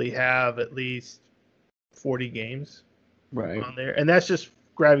probably have at least 40 games on there, and that's just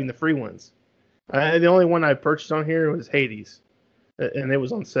grabbing the free ones. The only one I purchased on here was Hades, and it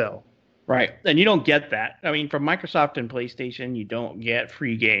was on sale. Right, and you don't get that. I mean, from Microsoft and PlayStation, you don't get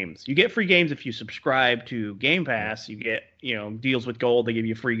free games. You get free games if you subscribe to Game Pass. You get, deals with Gold. They give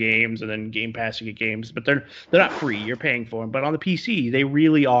you free games, and then Game Pass you get games, but they're not free. You're paying for them. But on the PC, they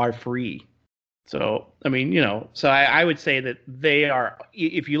really are free. So I mean, so I would say that they are.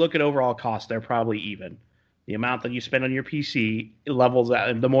 If you look at overall cost, they're probably even. The amount that you spend on your PC levels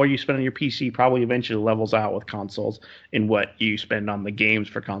out. The more you spend on your PC, probably eventually levels out with consoles in what you spend on the games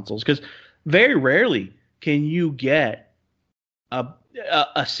for consoles. Because very rarely can you get a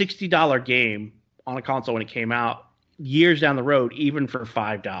 $60 game on a console when it came out years down the road, even for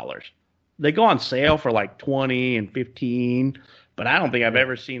 $5. They go on sale for like $20 and $15, but I don't think I've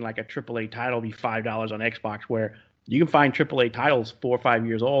ever seen like a AAA title be $5 on Xbox, where you can find AAA titles 4 or 5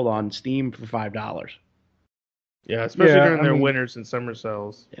 years old on Steam for $5. Yeah, especially during their winters and summer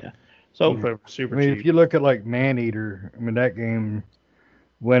sales. Yeah. So super cheap. If you look at like Maneater, that game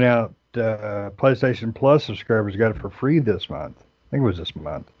went out. PlayStation Plus subscribers got it for free this month. I think it was this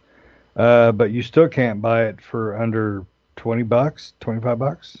month. But you still can't buy it for under $20,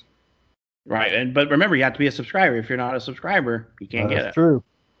 $25. Right, but remember, you have to be a subscriber. If you're not a subscriber, you can't get it. That's true.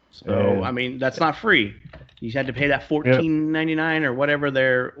 So I mean, that's not free. You had to pay that $14.99 or whatever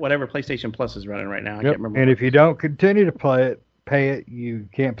PlayStation Plus is running right now. I can't remember. And if you don't continue to pay it, you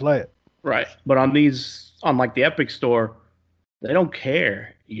can't play it. Right. But on like the Epic Store, they don't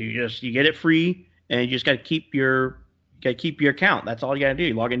care. You get it free, and you just got to keep your account. That's all you got to do.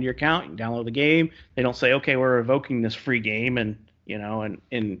 You log into your account, you download the game. They don't say, okay, we're revoking this free game, and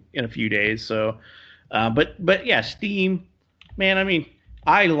in a few days. So, but yeah, Steam, man. I mean,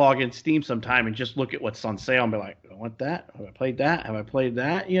 I log in Steam sometime and just look at what's on sale and be like, I want that. Have I played that? Have I played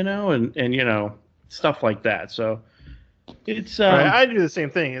that? And stuff like that. So it's right, I do the same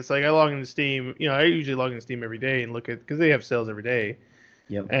thing. It's like I log into Steam. I usually log into Steam every day and look at, because they have sales every day.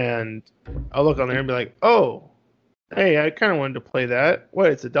 Yep. And I'll look on there and be like, oh, hey, I kind of wanted to play that. What?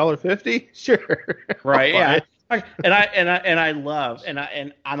 It's $1.50? Sure. Right. Yeah. I love and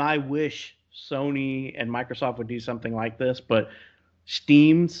I wish Sony and Microsoft would do something like this, but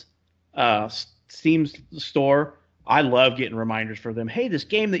Steam's store, I love getting reminders for them. Hey, this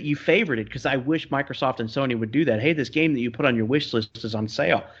game that you favorited, because I wish Microsoft and Sony would do that. Hey, this game that you put on your wish list is on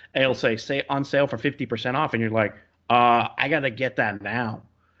sale. And it'll say on sale for 50% off, and you're like, I gotta get that now.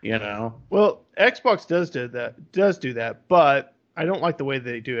 Well, Xbox does do that, but I don't like the way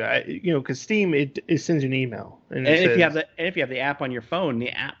they do it. Because Steam it sends you an email, and if you have the app on your phone,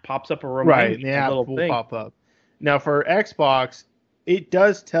 the app pops up a reminder. Right, and the app will pop up. Now for Xbox, it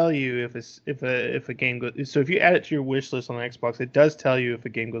does tell you if a game goes. So if you add it to your wish list on Xbox, it does tell you if a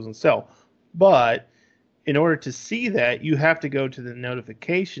game goes on sale. But in order to see that, you have to go to the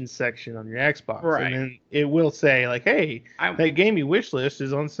notification section on your Xbox, right? And then it will say like, "Hey, that game you wish list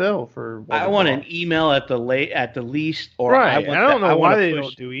is on sale for." I want an email at the least, or right. I don't know why they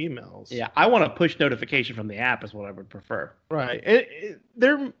don't do emails. Yeah, I want a push notification from the app is what I would prefer. Right.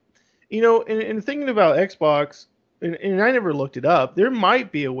 They're, and thinking about Xbox. And I never looked it up. There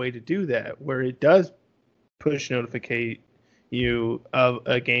might be a way to do that where it does push notificate you of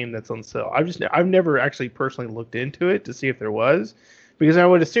a game that's on sale. I've never actually personally looked into it to see if there was, because I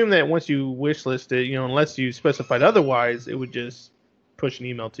would assume that once you wish list it, unless you specified otherwise, it would just push an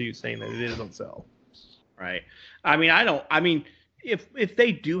email to you saying that it is on sale. Right. I mean, if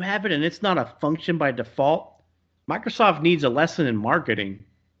they do have it and it's not a function by default, Microsoft needs a lesson in marketing.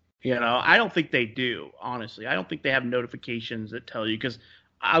 I don't think they do, honestly. I don't think they have notifications that tell you, because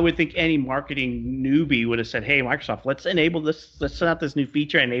I would think any marketing newbie would have said, hey, Microsoft, let's enable this. Let's send out this new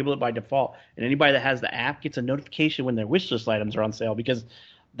feature and enable it by default. And anybody that has the app gets a notification when their wish list items are on sale, because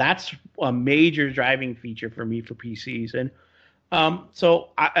that's a major driving feature for me for PCs. And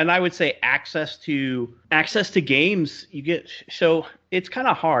I would say access to games you get. So it's kind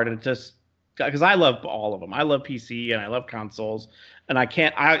of hard. It just, because I love all of them. I love PC and I love consoles, and I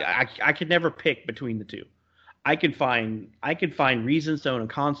could never pick between the two. I could find reasons to own a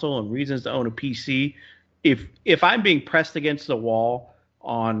console and reasons to own a PC. If I'm being pressed against the wall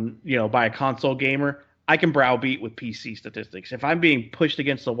by a console gamer, I can browbeat with PC statistics. If I'm being pushed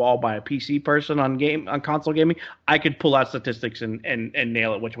against the wall by a PC person on console gaming, I could pull out statistics and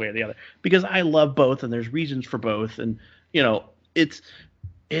nail it which way or the other, because I love both and there's reasons for both, and it's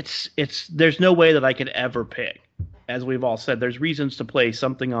there's no way that I could ever pick. As we've all said, there's reasons to play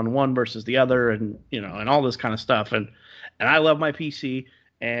something on one versus the other, and and all this kind of stuff. And I love my PC.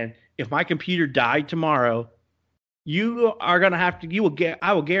 And if my computer died tomorrow, I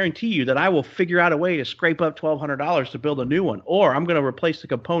will guarantee you that I will figure out a way to scrape up $1,200 to build a new one, or I'm going to replace the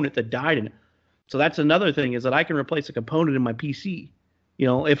component that died in it. So that's another thing, is that I can replace a component in my PC.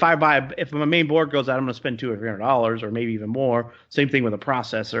 If my main board goes out, I'm going to spend $200 or $300 or maybe even more. Same thing with a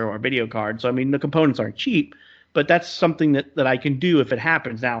processor or a video card. So I mean, the components aren't cheap. But that's something that I can do if it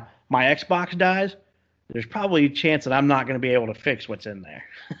happens. Now, my Xbox dies, there's probably a chance that I'm not going to be able to fix what's in there.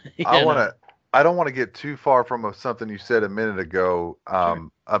 I don't want to get too far from something you said a minute ago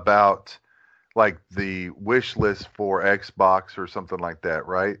about like the wish list for Xbox or something like that,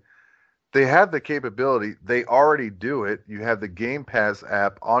 right? They have the capability. They already do it. You have the Game Pass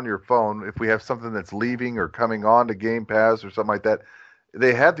app on your phone. If we have something that's leaving or coming on to Game Pass or something like that,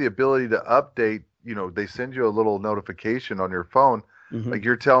 they have the ability to update. They send you a little notification on your phone. Mm-hmm. Like,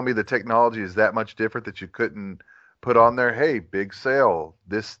 you're telling me the technology is that much different that you couldn't put on there, hey, big sale.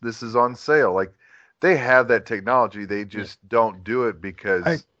 This is on sale. Like, they have that technology. They just don't do it because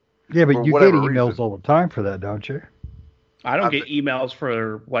but you get emails reason. All the time for that, don't you? I don't get emails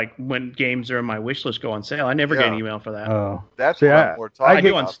for like when games are in my wish list go on sale. I never get an email for that. Oh, that's what I'm more talking about. I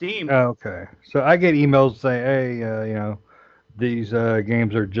do on Steam. Oh, okay. So I get emails saying, hey, these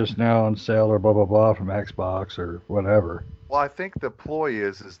games are just now on sale or blah, blah, blah from Xbox or whatever. Well, I think the ploy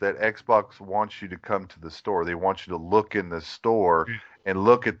is that Xbox wants you to come to the store. They want you to look in the store and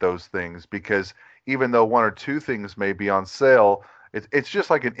look at those things, because even though one or two things may be on sale, it's just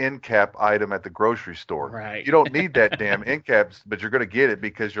like an end cap item at the grocery store. Right. You don't need that damn end cap, but you're going to get it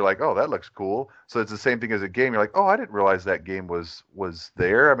because you're like, oh, that looks cool. So it's the same thing as a game. You're like, oh, I didn't realize that game was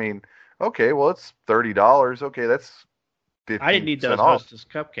there. I mean, okay, well, it's $30. Okay, that's I didn't need those Hostess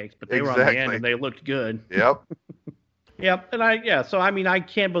cupcakes, but they were on the end and they looked good. Yep. Yep. And so I mean, I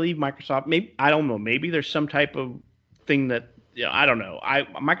can't believe Microsoft. Maybe, I don't know. Maybe there's some type of thing that I don't know.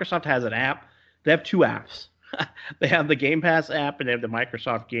 Microsoft has an app. They have two apps. They have the Game Pass app and they have the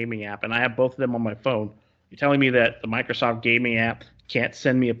Microsoft Gaming app, and I have both of them on my phone. You're telling me that the Microsoft Gaming app can't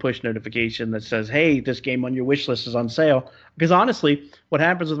send me a push notification that says, hey, this game on your wish list is on sale? Because honestly, what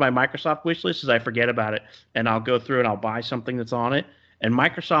happens with my Microsoft wish list is I forget about it, and I'll go through and I'll buy something that's on it, and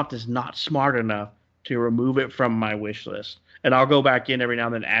Microsoft is not smart enough to remove it from my wish list. And I'll go back in every now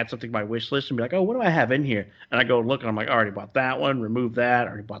and then, add something to my wish list and be like, oh, what do I have in here? And I go look and I'm like, I already bought that one, remove that,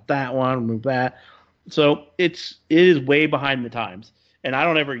 already bought that one, remove that. So it is way behind the times. And I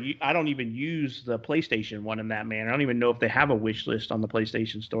don't even use the PlayStation one in that manner. I don't even know if they have a wish list on the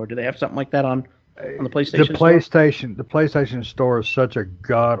PlayStation Store. Do they have something like that on the PlayStation Store? The PlayStation Store is such a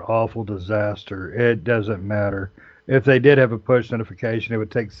god-awful disaster. It doesn't matter. If they did have a push notification, it would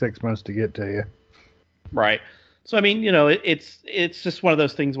take 6 months to get to you. Right. So, I mean, it's just one of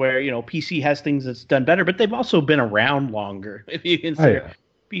those things where, PC has things that's done better, but they've also been around longer. If you consider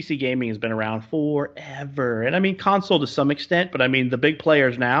PC gaming has been around forever. And I mean, console to some extent, but I mean, the big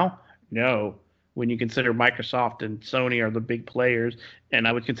players now, no. When you consider Microsoft and Sony are the big players, and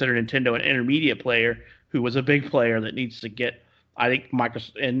I would consider Nintendo an intermediate player who was a big player that needs to get, I think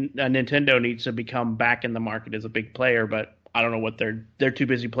Microsoft and Nintendo needs to become back in the market as a big player, but I don't know what they're too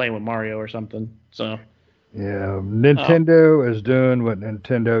busy playing with Mario or something. So yeah, Nintendo is doing what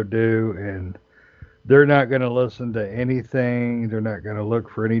Nintendo do, and they're not going to listen to anything. They're not going to look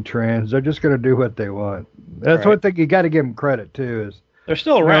for any trends. They're just going to do what they want. That's one thing you got to give them credit to, is they're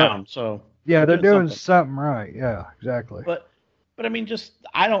still around. So yeah, they're doing something right. Yeah, exactly. But I mean, just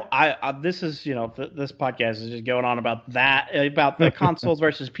this is this podcast is just going on about that, about the consoles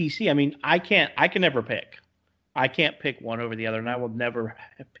versus PC. I mean, I can never pick. I can't pick one over the other, and I will never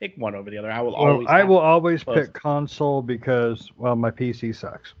pick one over the other. I will Well, always. I will always both. pick console because, well, my PC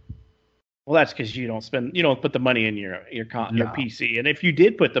sucks. Well, that's because you don't put the money in your No. PC, and if you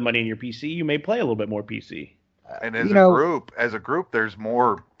did put the money in your PC, you may play a little bit more PC. And You know, as a group, there's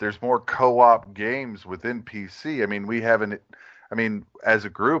more co-op games within PC. I mean, as a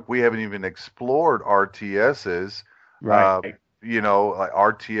group, we haven't even explored RTSs. Right. Like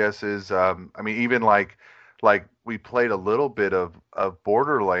RTSs. I mean, even like we played a little bit of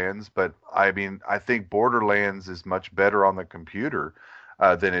Borderlands, but I mean, I think Borderlands is much better on the computer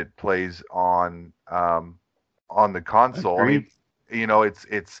than it plays on the console. Agreed. I mean,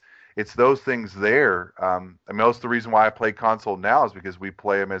 it's those things there. I mean, most of the reason why I play console now is because we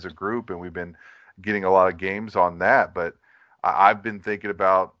play them as a group, and we've been getting a lot of games on that. But I've been thinking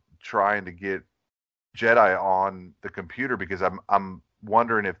about trying to get Jedi on the computer because I'm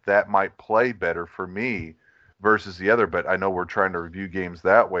wondering if that might play better for me versus the other. But I know we're trying to review games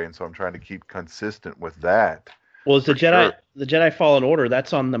that way, and so I'm trying to keep consistent with that. Well, it's the Sure. Jedi Fallen Order.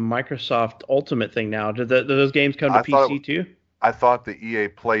 That's on the Microsoft Ultimate thing now. Do those games come to PC too? I thought the EA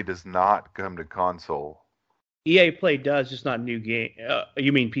Play does not come to console. EA Play does, just not new game.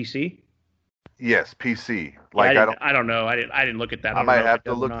 You mean PC? Yes, PC. Like I don't know. I didn't look at that. I might have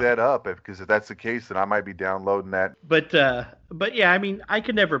to look that up because if that's the case, then I might be downloading that. But yeah, I mean, I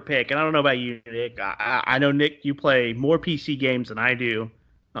could never pick, and I don't know about you, Nick. I know Nick, you play more PC games than I do,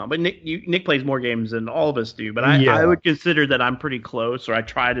 but Nick plays more games than all of us do. But I would consider that I'm pretty close, or I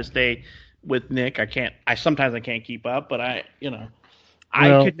try to stay with Nick. Sometimes I can't keep up, but I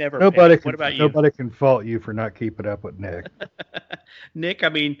could never. Pick. What about you? Nobody can fault you for not keeping up with Nick. Nick, I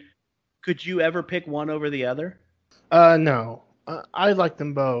mean, could you ever pick one over the other? No. I like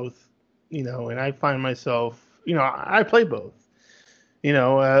them both, and I find myself, I play both.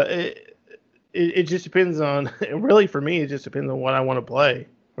 It just depends on, really for me, it just depends on what I want to play,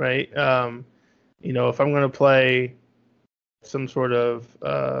 right? If I'm going to play some sort of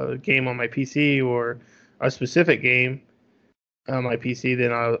game on my PC or a specific game on my PC,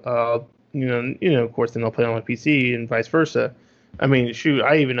 then I'll of course, then I'll play on my PC and vice versa. I mean, shoot,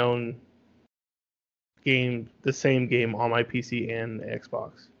 I even own the same game on my PC and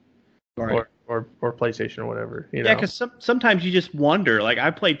Xbox, right, or PlayStation or whatever. Yeah, because sometimes you just wonder. Like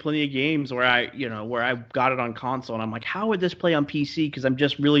I played plenty of games where I got it on console and I'm like, how would this play on PC? Because I'm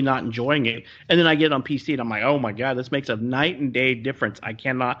just really not enjoying it. And then I get it on PC and I'm like, oh my god, this makes a night and day difference. I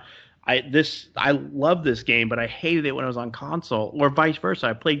love this game, but I hated it when it was on console, or vice versa.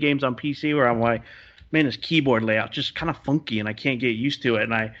 I played games on PC where I'm like, man, this keyboard layout just kind of funky and I can't get used to it.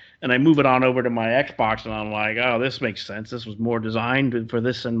 And I move it on over to my Xbox and I'm like, oh, this makes sense. This was more designed for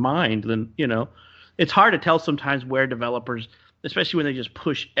this in mind than, It's hard to tell sometimes where developers, especially when they just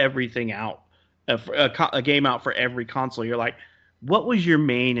push everything out, a game out for every console. You're like, what was your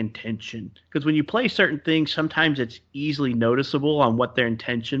main intention? Because when you play certain things, sometimes it's easily noticeable on what their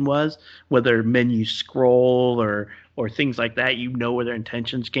intention was, whether menu scroll or things like that. Where their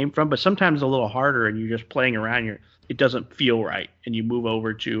intentions came from. But sometimes it's a little harder, and you're just playing around. It doesn't feel right, and you move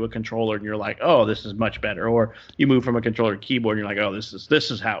over to a controller, and you're like, oh, this is much better. Or you move from a controller to keyboard, and you're like, oh,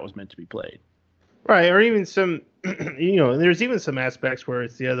 this is how it was meant to be played. Right, or even some, there's even some aspects where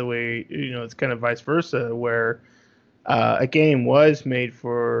it's the other way. It's kind of vice versa, where a game was made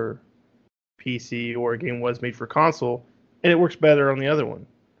for PC or a game was made for console, and it works better on the other one,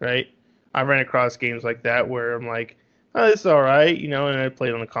 right? I ran across games like that where I'm like, oh, this is all right, and I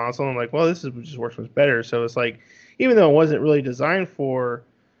played on the console, and I'm like, well, just works much better. So it's like, even though it wasn't really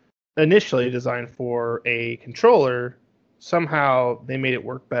initially designed for a controller, somehow they made it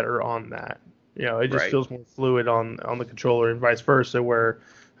work better on that. It just feels more fluid on the controller and vice versa, where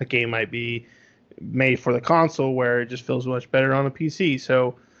a game might be made for the console where it just feels much better on a PC.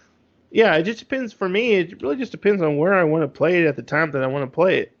 So, yeah, it just depends. For me, it really just depends on where I want to play it at the time that I want to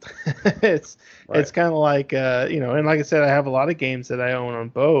play it. It's kind of like, and like I said, I have a lot of games that I own on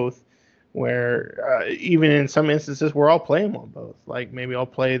both, where even in some instances where I'll play them on both. Like maybe I'll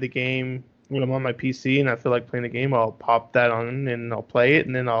play the game when I'm on my PC and I feel like playing the game, I'll pop that on and I'll play it,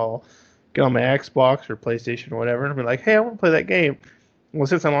 and then I'll get on my Xbox or PlayStation or whatever and I'll be like, hey, I want to play that game. Well,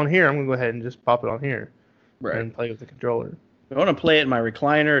 since I'm on here, I'm going to go ahead and just pop it on here and play with the controller. Do I want to play it in my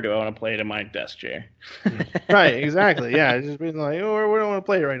recliner, or do I want to play it in my desk chair? Right, exactly. Yeah, it's just being like, oh, where do I want to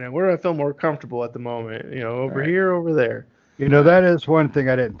play it right now? Where do I feel more comfortable at the moment? Over here, over there. That is one thing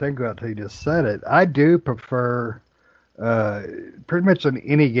I didn't think about until you just said it. I do prefer, pretty much in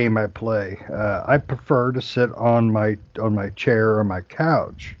any game I play, I prefer to sit on my chair or my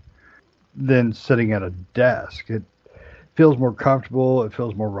couch than sitting at a desk. It feels more comfortable. It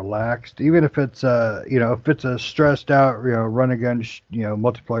feels more relaxed. Even if it's if it's a stressed out, run and gun,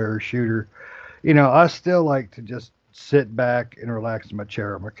 multiplayer shooter, I still like to just sit back and relax in my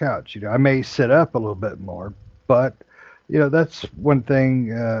chair on my couch. I may sit up a little bit more, but that's one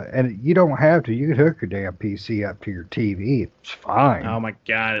thing. And you don't have to. You can hook your damn PC up to your TV. It's fine. Oh my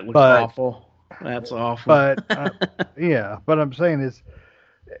God, it looks awful. That's awful. But but I'm saying is,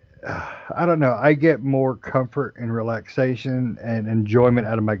 I don't know. I get more comfort and relaxation and enjoyment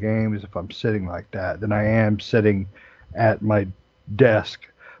out of my games if I'm sitting like that than I am sitting at my desk.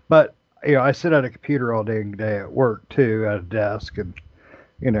 But I sit at a computer all day at work too, at a desk, and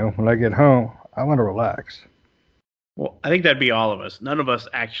when I get home, I want to relax. Well, I think that'd be all of us. None of us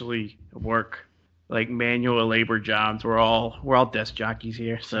actually work like manual labor jobs. We're all desk jockeys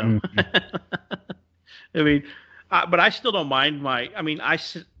here. So, I mean, but I still don't mind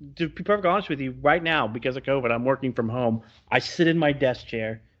to be perfectly honest with you, right now, because of COVID, I'm working from home. I sit in my desk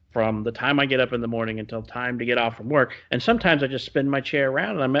chair from the time I get up in the morning until time to get off from work. And sometimes I just spin my chair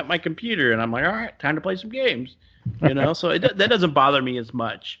around and I'm at my computer and I'm like, all right, time to play some games. So that doesn't bother me as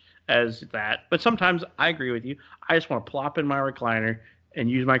much as that. But sometimes I agree with you. I just want to plop in my recliner and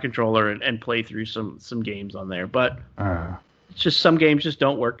use my controller and play through some games on there. But it's just some games just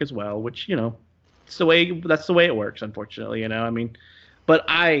don't work as well, which, that's the way it works, unfortunately, but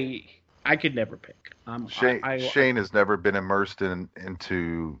I could never pick. Shane has never been immersed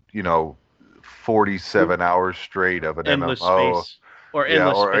into 47 hours straight of an endless MMO. Space or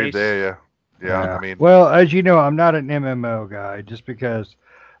endless space. Yeah. Well, as you know, I'm not an MMO guy, just because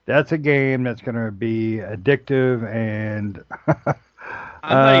that's a game that's going to be addictive, and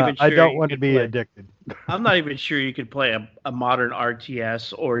I'm not even sure I don't want to be addicted. I'm not even sure you could play a modern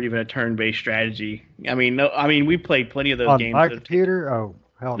RTS or even a turn-based strategy. We played plenty of those games on my computer. Oh,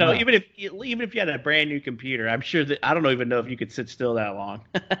 hell no! Even if you had a brand new computer, I'm sure that I don't even know if you could sit still that long.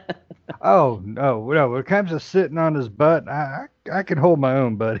 Oh no! When it comes to sitting on his butt, I can hold my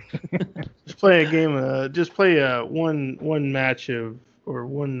own, buddy. Just play a game. Just play one match of or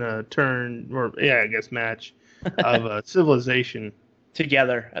one turn or I guess match of Civilization.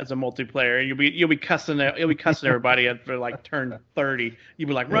 Together as a multiplayer, you'll be cussing everybody at for like turn 30. You'll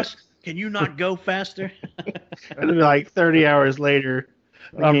be like, Russ, can you not go faster? It'll be like 30 hours later.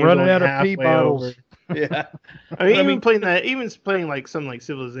 I'm running out of pee bottles. Yeah, even playing like something like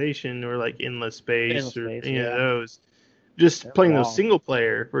Civilization or like Endless Space or any of those. Just playing those single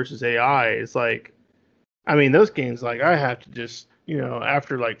player versus AI is like, those games like I have to just.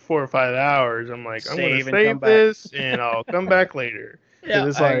 After like 4 or 5 hours, I'm like, I'm going to save this and I'll come back later. Yeah,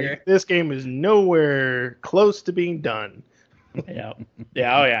 it's like this game is nowhere close to being done. Yeah,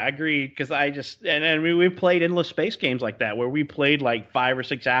 I agree. Because we played endless space games like that where we played like 5 or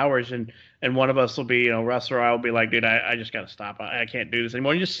 6 hours and one of us will be, Russ or I will be like, dude, I just got to stop. I can't do this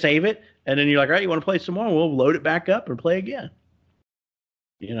anymore. You just save it and then you're like, all right, you want to play some more? We'll load it back up and play again.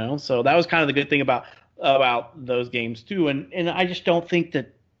 So that was kind of the good thing about those games too, and I just don't think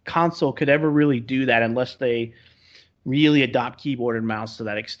that console could ever really do that unless they really adopt keyboard and mouse to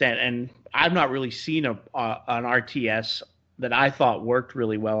that extent. And I've not really seen an RTS that I thought worked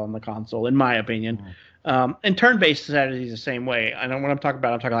really well on the console, in my opinion. And turn-based strategy is the same way. I know when I'm talking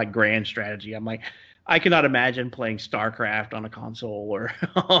like grand strategy. I'm like, I cannot imagine playing StarCraft on a console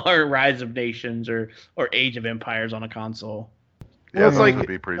or Rise of Nations or Age of Empires on a console. Yeah, it's like would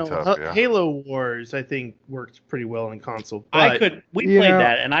be pretty tough. Yeah. Halo Wars, I think, worked pretty well on console. But, we played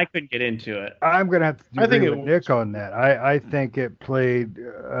that, and I couldn't get into it. I'm gonna have to agree with Nick on that. I think it played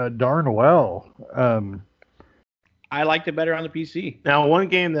darn well. I liked it better on the PC. Now, one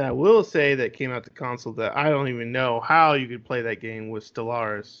game that I will say that came out to console that I don't even know how you could play that game was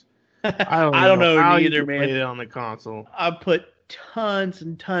Stellaris. I don't know how either, man. Play it on the console. I put tons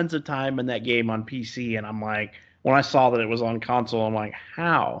and tons of time in that game on PC, and I'm like. When I saw that it was on console, I'm like,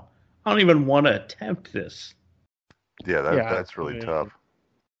 how? I don't even want to attempt this. Yeah, that's really tough.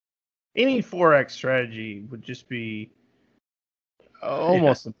 Any 4X strategy would just be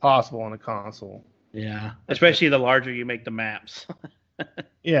almost impossible on a console. Yeah, especially the larger you make the maps.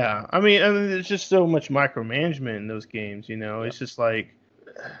 Yeah, there's just so much micromanagement in those games, It's just like,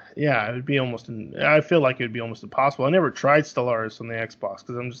 it would be I feel like it would be almost impossible. I never tried Stellaris on the Xbox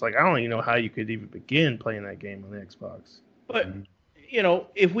because I'm just like, I don't even know how you could even begin playing that game on the Xbox. But,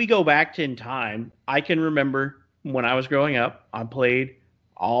 if we go back in time, I can remember when I was growing up, I played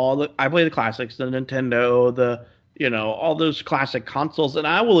the classics, the Nintendo, all those classic consoles. And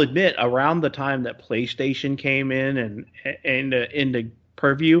I will admit, around the time that PlayStation came in and into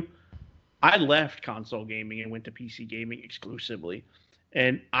purview, I left console gaming and went to PC gaming exclusively.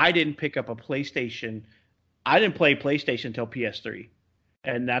 And I didn't pick up a PlayStation I didn't play PlayStation until PS3,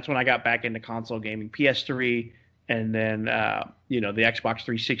 and that's when I got back into console gaming. PS3, and then the Xbox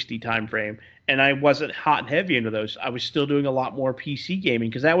 360 time frame. And I wasn't hot and heavy into those. I was still doing a lot more PC gaming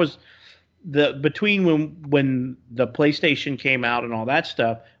because that was between when the PlayStation came out and all that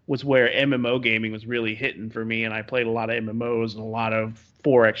stuff was where MMO gaming was really hitting for me, and I played a lot of MMOs and a lot of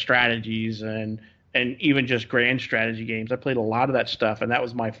 4X strategies and even just grand strategy games. I played a lot of that stuff, and that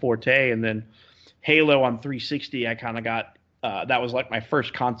was my forte. And then Halo on 360, I kind of got that was like my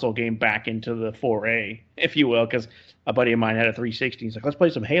first console game back into the foray, if you will, because a buddy of mine had a 360. He's like, let's play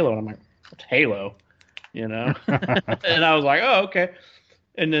some Halo. And I'm like, what's Halo? And I was like, oh, okay.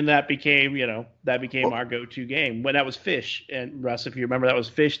 And then that became our go-to game. When that was Fish. And Russ, if you remember, that was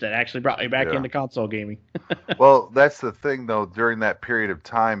Fish that actually brought me back into console gaming. Well, that's the thing, though. During that period of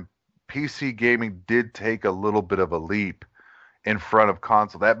time, PC gaming did take a little bit of a leap in front of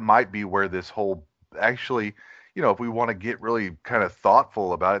console. That might be where this whole, actually, if we want to get really kind of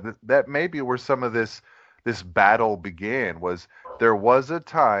thoughtful about it, that may be where some of this battle began. There was a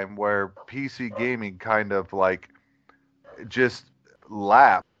time where PC gaming kind of like just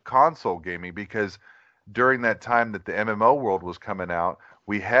lapped console gaming, because during that time that the MMO world was coming out,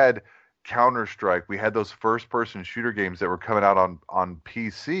 we had Counter-Strike, we had those first-person shooter games that were coming out on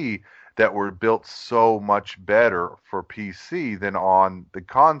PC that were built so much better for PC than on the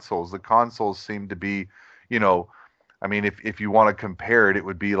consoles. The consoles seemed to be, if you want to compare it, it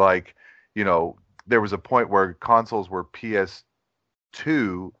would be like, there was a point where consoles were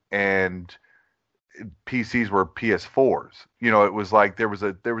PS2 and PCs were PS4s. It was like there was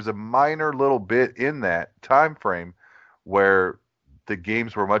a minor little bit in that time frame where the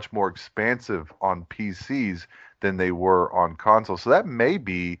games were much more expansive on PCs than they were on consoles. So that may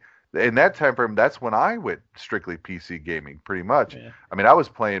be in that time frame. That's when I went strictly PC gaming, pretty much. Yeah. I was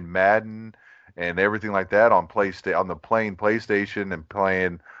playing Madden and everything like that on the plain PlayStation, and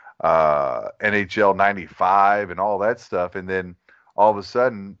playing NHL 95 and all that stuff. And then all of a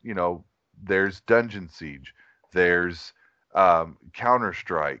sudden, there's Dungeon Siege, there's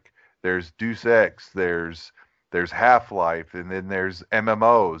Counter-Strike, there's Deus Ex, there's Half-Life, and then there's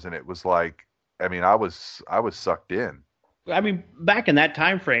MMOs, and it was like, I was sucked in. Back in that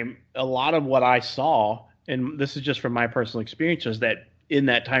time frame, a lot of what I saw, and this is just from my personal experience, was that in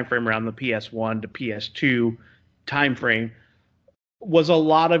that time frame around the PS1 to PS2 time frame, was a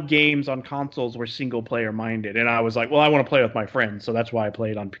lot of games on consoles were single player minded, and I was like, well, I want to play with my friends, so that's why I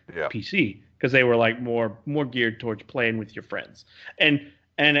played on PC, because they were like more geared towards playing with your friends, and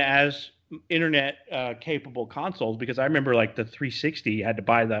as internet capable consoles, because I remember like the 360, you had to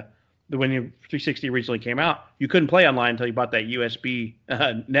buy when the 360 originally came out, you couldn't play online until you bought that USB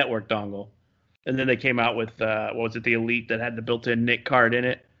network dongle, and then they came out with the Elite that had the built-in NIC card in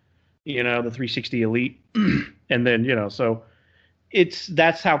it, the 360 Elite, and then so.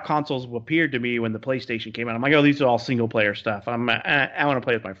 That's how consoles appeared to me when the PlayStation came out. I'm like, oh, these are all single player stuff. I want to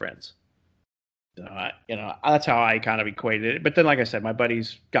play with my friends. So, that's how I kind of equated it. But then, like I said, my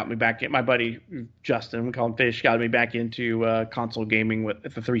buddies got me back in. My buddy Justin, we call him Fish, got me back into console gaming with the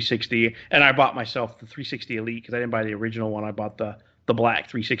 360. And I bought myself the 360 Elite because I didn't buy the original one. I bought the black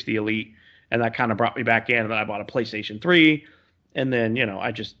 360 Elite, and that kind of brought me back in. And then I bought a PlayStation 3, and then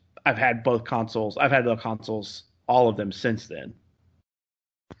I've had both consoles. I've had the consoles, all of them since then.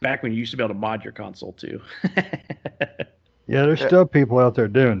 Back when you used to be able to mod your console too. Yeah, there's still people out there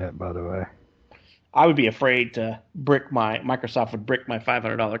doing that, by the way. I would be afraid to Microsoft would brick my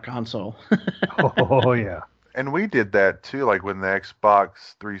 $500 console. Oh yeah. And we did that too, like when the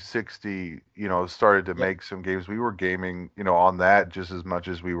Xbox 360, started to make some games. We were gaming, on that just as much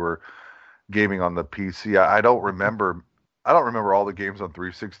as we were gaming on the PC. I don't remember all the games on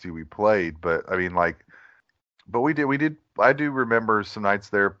 360 we played, but but we did. I do remember some nights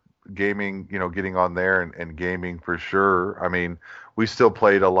there gaming, getting on there and gaming for sure. We still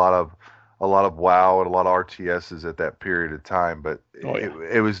played a lot of WoW and a lot of RTSs at that period of time, but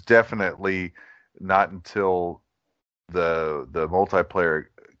it was definitely not until the multiplayer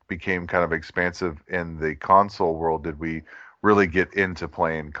became kind of expansive in the console world did we really get into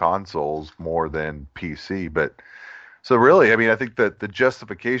playing consoles more than PC. But so really, I think that the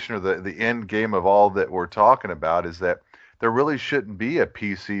justification or the end game of all that we're talking about is that there really shouldn't be a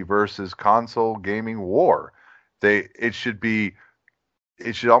PC versus console gaming war. It should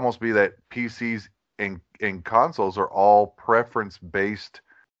almost be that PCs and consoles are all preference-based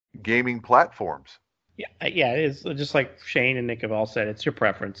gaming platforms. Yeah, it is. Just like Shane and Nick have all said, it's your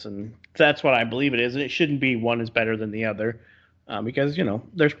preference, and that's what I believe it is. And it shouldn't be one is better than the other, because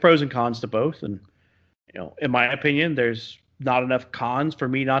there's pros and cons to both, and in my opinion, there's not enough cons for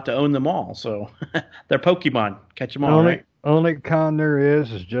me not to own them all. So they're Pokemon. Catch them all, Only right? only con there is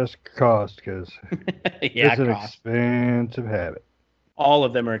just cost, because Yeah, it's an cost. expensive habit. All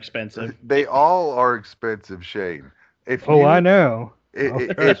of them are expensive. They all are expensive, Shane. If Oh, you, I know. I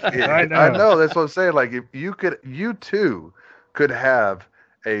I know. know that's what I'm saying. Like if you too could have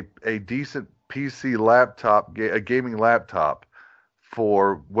a decent PC laptop, a gaming laptop,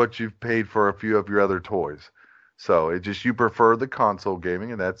 for what you've paid for a few of your other toys. So it just you prefer the console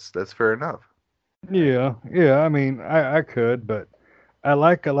gaming, and that's fair enough. Yeah, yeah. I mean, I could, but I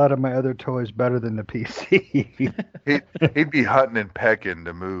like a lot of my other toys better than the PC. He he'd be hunting and pecking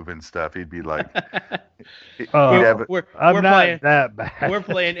to move and stuff. He'd be like he'd we're have we're, I'm we're not playing that bad. we're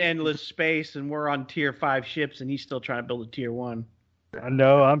playing endless space, and we're on tier 5 ships, and he's still trying to build a tier 1. I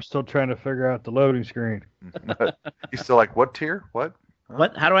know. I'm still trying to figure out the loading screen. he's still like, what tier? What? Huh?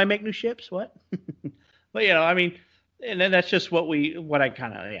 What? How do I make new ships? What? But I mean, and then that's just what I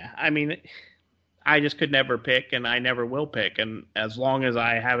kind of, yeah. I mean, I just could never pick, and I never will pick. And as long as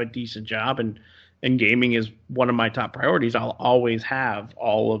I have a decent job and gaming is one of my top priorities, I'll always have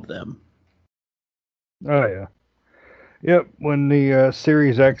all of them. Oh yeah. Yep. When the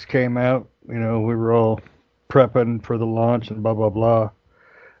Series X came out, we were all prepping for the launch and blah blah blah.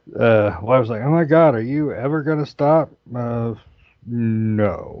 Well, I was like, oh my god, are you ever gonna stop? No.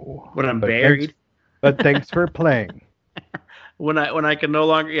 When I'm But buried, but thanks for playing. when I can no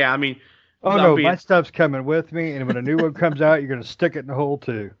longer, yeah. I mean, Oh no, my stuff's coming with me, and when a new one comes out, you're gonna stick it in the hole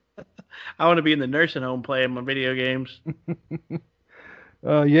too. I want to be in the nursing home playing my video games.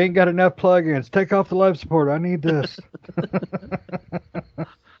 You ain't got enough plugins. Take off the life support. I need this.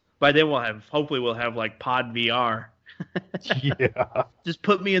 By then hopefully we'll have like pod VR. Yeah. Just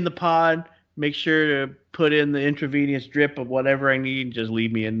put me in the pod. Make sure to put in the intravenous drip of whatever I need, and just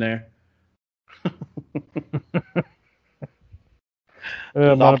leave me in there.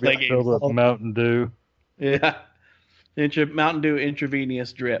 I'll be filled with Mountain Dew. Yeah, Mountain Dew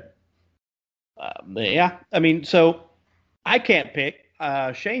intravenous drip. But yeah, I mean, so I can't pick.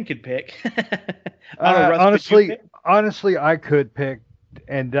 Shane could pick. I don't know, Russ, could you pick? Honestly, I could pick,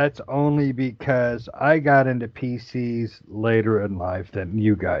 and that's only because I got into PCs later in life than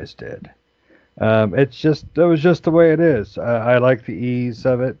you guys did. That was just the way it is. I like the ease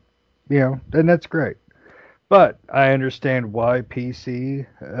of it, and that's great. But I understand why PC,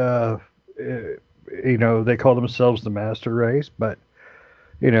 they call themselves the master race, but,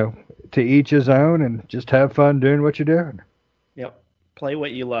 to each his own, and just have fun doing what you're doing. Yep. Play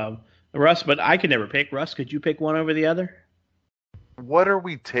what you love. Russ, but I could never pick. Russ, could you pick one over the other? What are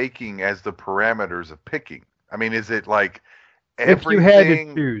we taking as the parameters of picking? I mean, is it like everything? If you had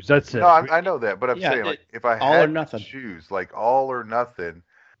to choose, that's it. No, I know that, but I'm saying, like, if I had to choose, like, all or nothing.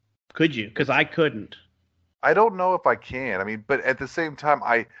 Could you? Because I couldn't. I don't know if I can. I mean, but at the same time,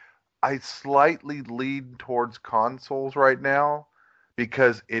 I slightly lean towards consoles right now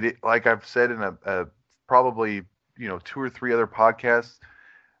because like I've said in a probably 2 or 3 other podcasts,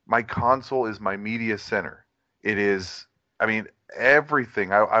 my console is my media center. It is. I mean,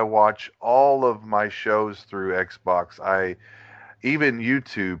 everything. I watch all of my shows through Xbox. Even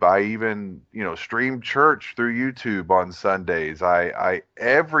YouTube. I even stream church through YouTube on Sundays. I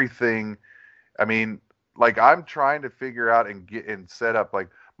everything. I mean, like, I'm trying to figure out and get and set up, like,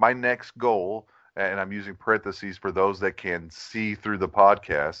 my next goal, and I'm using parentheses for those that can see through the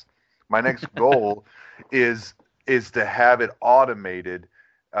podcast. My next goal is to have it automated,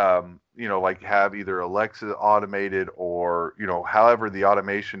 like have either Alexa automated or, however the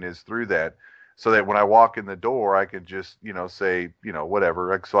automation is through that, so that when I walk in the door, I can just, say,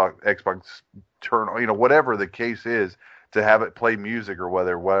 whatever, Xbox turn, whatever the case is, to have it play music or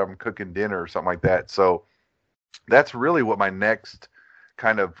whether while I'm cooking dinner or something like that. So that's really what my next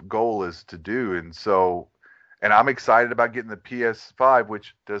kind of goal is to do. And I'm excited about getting the PS5,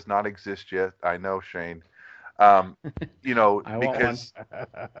 which does not exist yet. I know, Shane.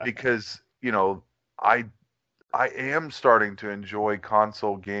 Because I am starting to enjoy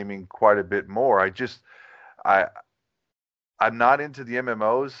console gaming quite a bit more. I'm not into the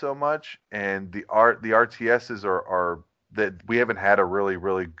MMOs so much, and the RTSs are that we haven't had a really,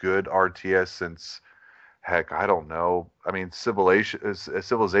 really good RTS since, heck, I don't know. I mean,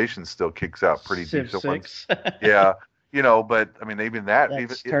 Civilization still kicks out pretty decent ones. Yeah, but I mean, even that,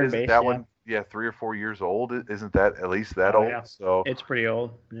 isn't that one, 3 or 4 years old? Isn't that at least that old? Yeah. So it's pretty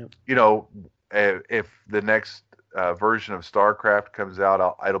old. Yep. If the next version of StarCraft comes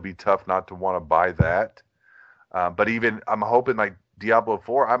out, it'll be tough not to want to buy that. But even I'm hoping, like Diablo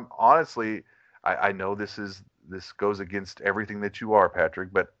 4. I'm honestly, I know this goes against everything that you are,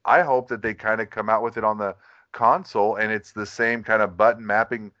 Patrick, but I hope that they kind of come out with it on the console, and it's the same kind of button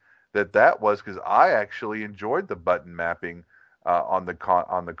mapping that was, because I actually enjoyed the button mapping on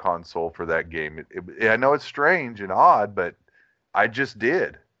the console for that game. I know it's strange and odd, but I just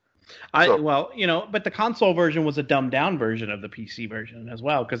did. But the console version was a dumbed down version of the PC version as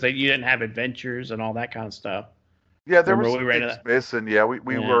well, because you didn't have adventures and all that kind of stuff. Yeah, there were some things missing. Yeah, we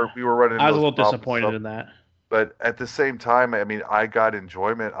were running. I was a little disappointed in that. But at the same time, I mean, I got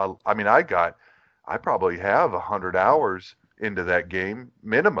enjoyment. I probably have 100 hours into that game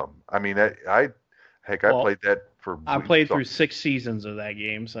minimum. I mean, I played that for. I played through 6 seasons of that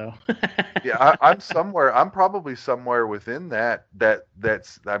game, so. Yeah, I'm probably somewhere within that.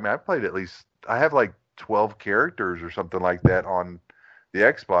 I mean, I played at least. I have like 12 characters or something like that on the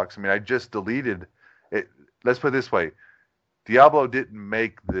Xbox. I mean, I just deleted it. Let's put it this way: Diablo didn't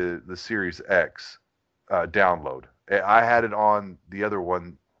make the Series X download. I had it on the other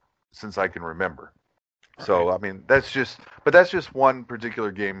one since I can remember. So, I mean, that's just one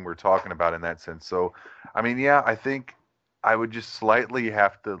particular game we're talking about in that sense. So, I mean, yeah, I think I would just slightly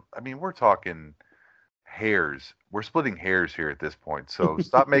have to, I mean, we're talking hairs. We're splitting hairs here at this point. So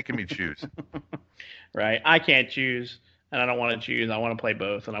stop making me choose. Right. I can't choose, and I don't want to choose. I want to play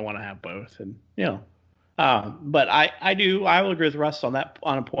both, and I want to have both. And, but I will agree with Russ on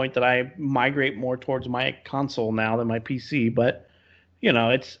a point that I migrate more towards my console now than my PC. But,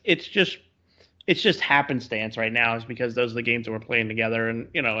 it's just happenstance right now, is because those are the games that we're playing together, and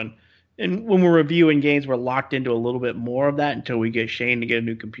and when we're reviewing games, we're locked into a little bit more of that until we get Shane to get a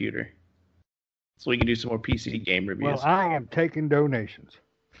new computer, so we can do some more PC game reviews. Well, I am taking donations.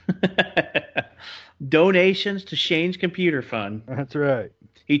 Donations to Shane's computer fund. That's right.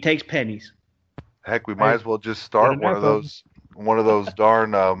 He takes pennies. Heck, we might as well just start one of those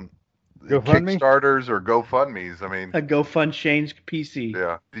darn Kickstarters or GoFundMes. I mean, a GoFund Shane's PC.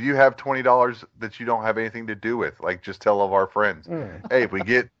 Yeah. Do you have $20 that you don't have anything to do with? Like, just tell all of our friends, hey, if we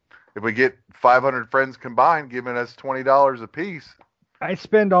get 500 friends combined giving us $20 a piece. I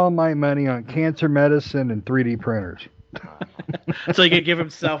spend all my money on cancer medicine and 3D printers. So he could give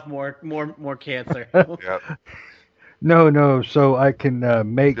himself more cancer. Yep. No, so I can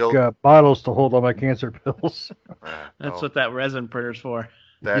make bottles to hold all my cancer pills. That's what that resin printer's for.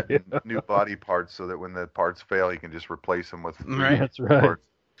 That new body parts, so that when the parts fail, you can just replace them with. Right. That's right. Parts.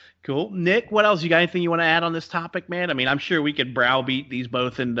 Cool. Nick, what else? You got anything you want to add on this topic, man? I mean, I'm sure we could browbeat these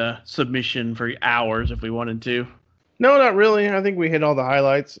both into submission for hours if we wanted to. No, not really. I think we hit all the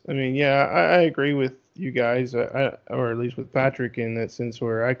highlights. I mean, yeah, I agree with you guys, or at least with Patrick in that sense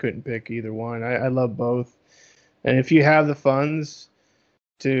where I couldn't pick either one. I love both. And if you have the funds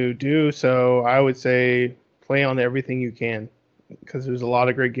to do so, I would say play on everything you can, because there's a lot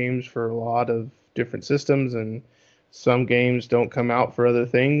of great games for a lot of different systems, and some games don't come out for other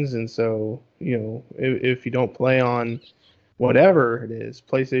things. And so, if you don't play on whatever it is,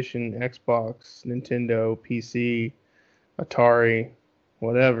 PlayStation, Xbox, Nintendo, PC, Atari,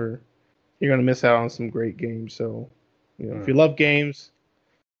 whatever, you're going to miss out on some great games. So, if you love games,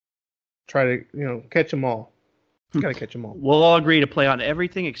 try to, catch them all. You got to catch them all. We'll all agree to play on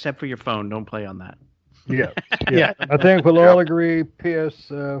everything except for your phone. Don't play on that. Yeah. I think we'll all agree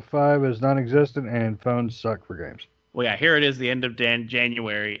PS5 is non-existent and phones suck for games. Well, yeah, here it is, the end of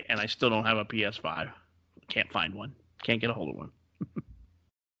January, and I still don't have a PS5. Can't find one. Can't get a hold of one.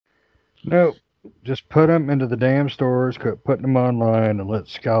 Nope. Just put them into the damn stores, quit putting them online, and let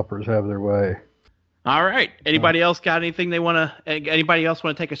scalpers have their way. All right. Anybody else got anything anybody else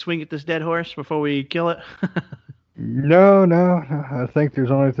want to take a swing at this dead horse before we kill it? No. I think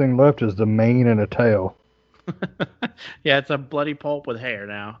there's only thing left is the mane and a tail. Yeah, it's a bloody pulp with hair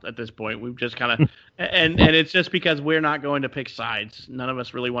now at this point. We've just kind of... and it's just because we're not going to pick sides. None of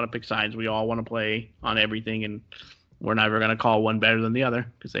us really want to pick sides. We all want to play on everything, and we're never going to call one better than the other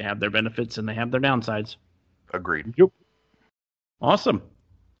because they have their benefits and they have their downsides. Agreed. Yep. Awesome.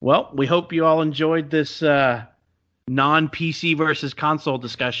 Well, we hope you all enjoyed this non-PC versus console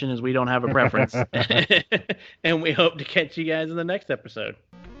discussion, as we don't have a preference. And we hope to catch you guys in the next episode.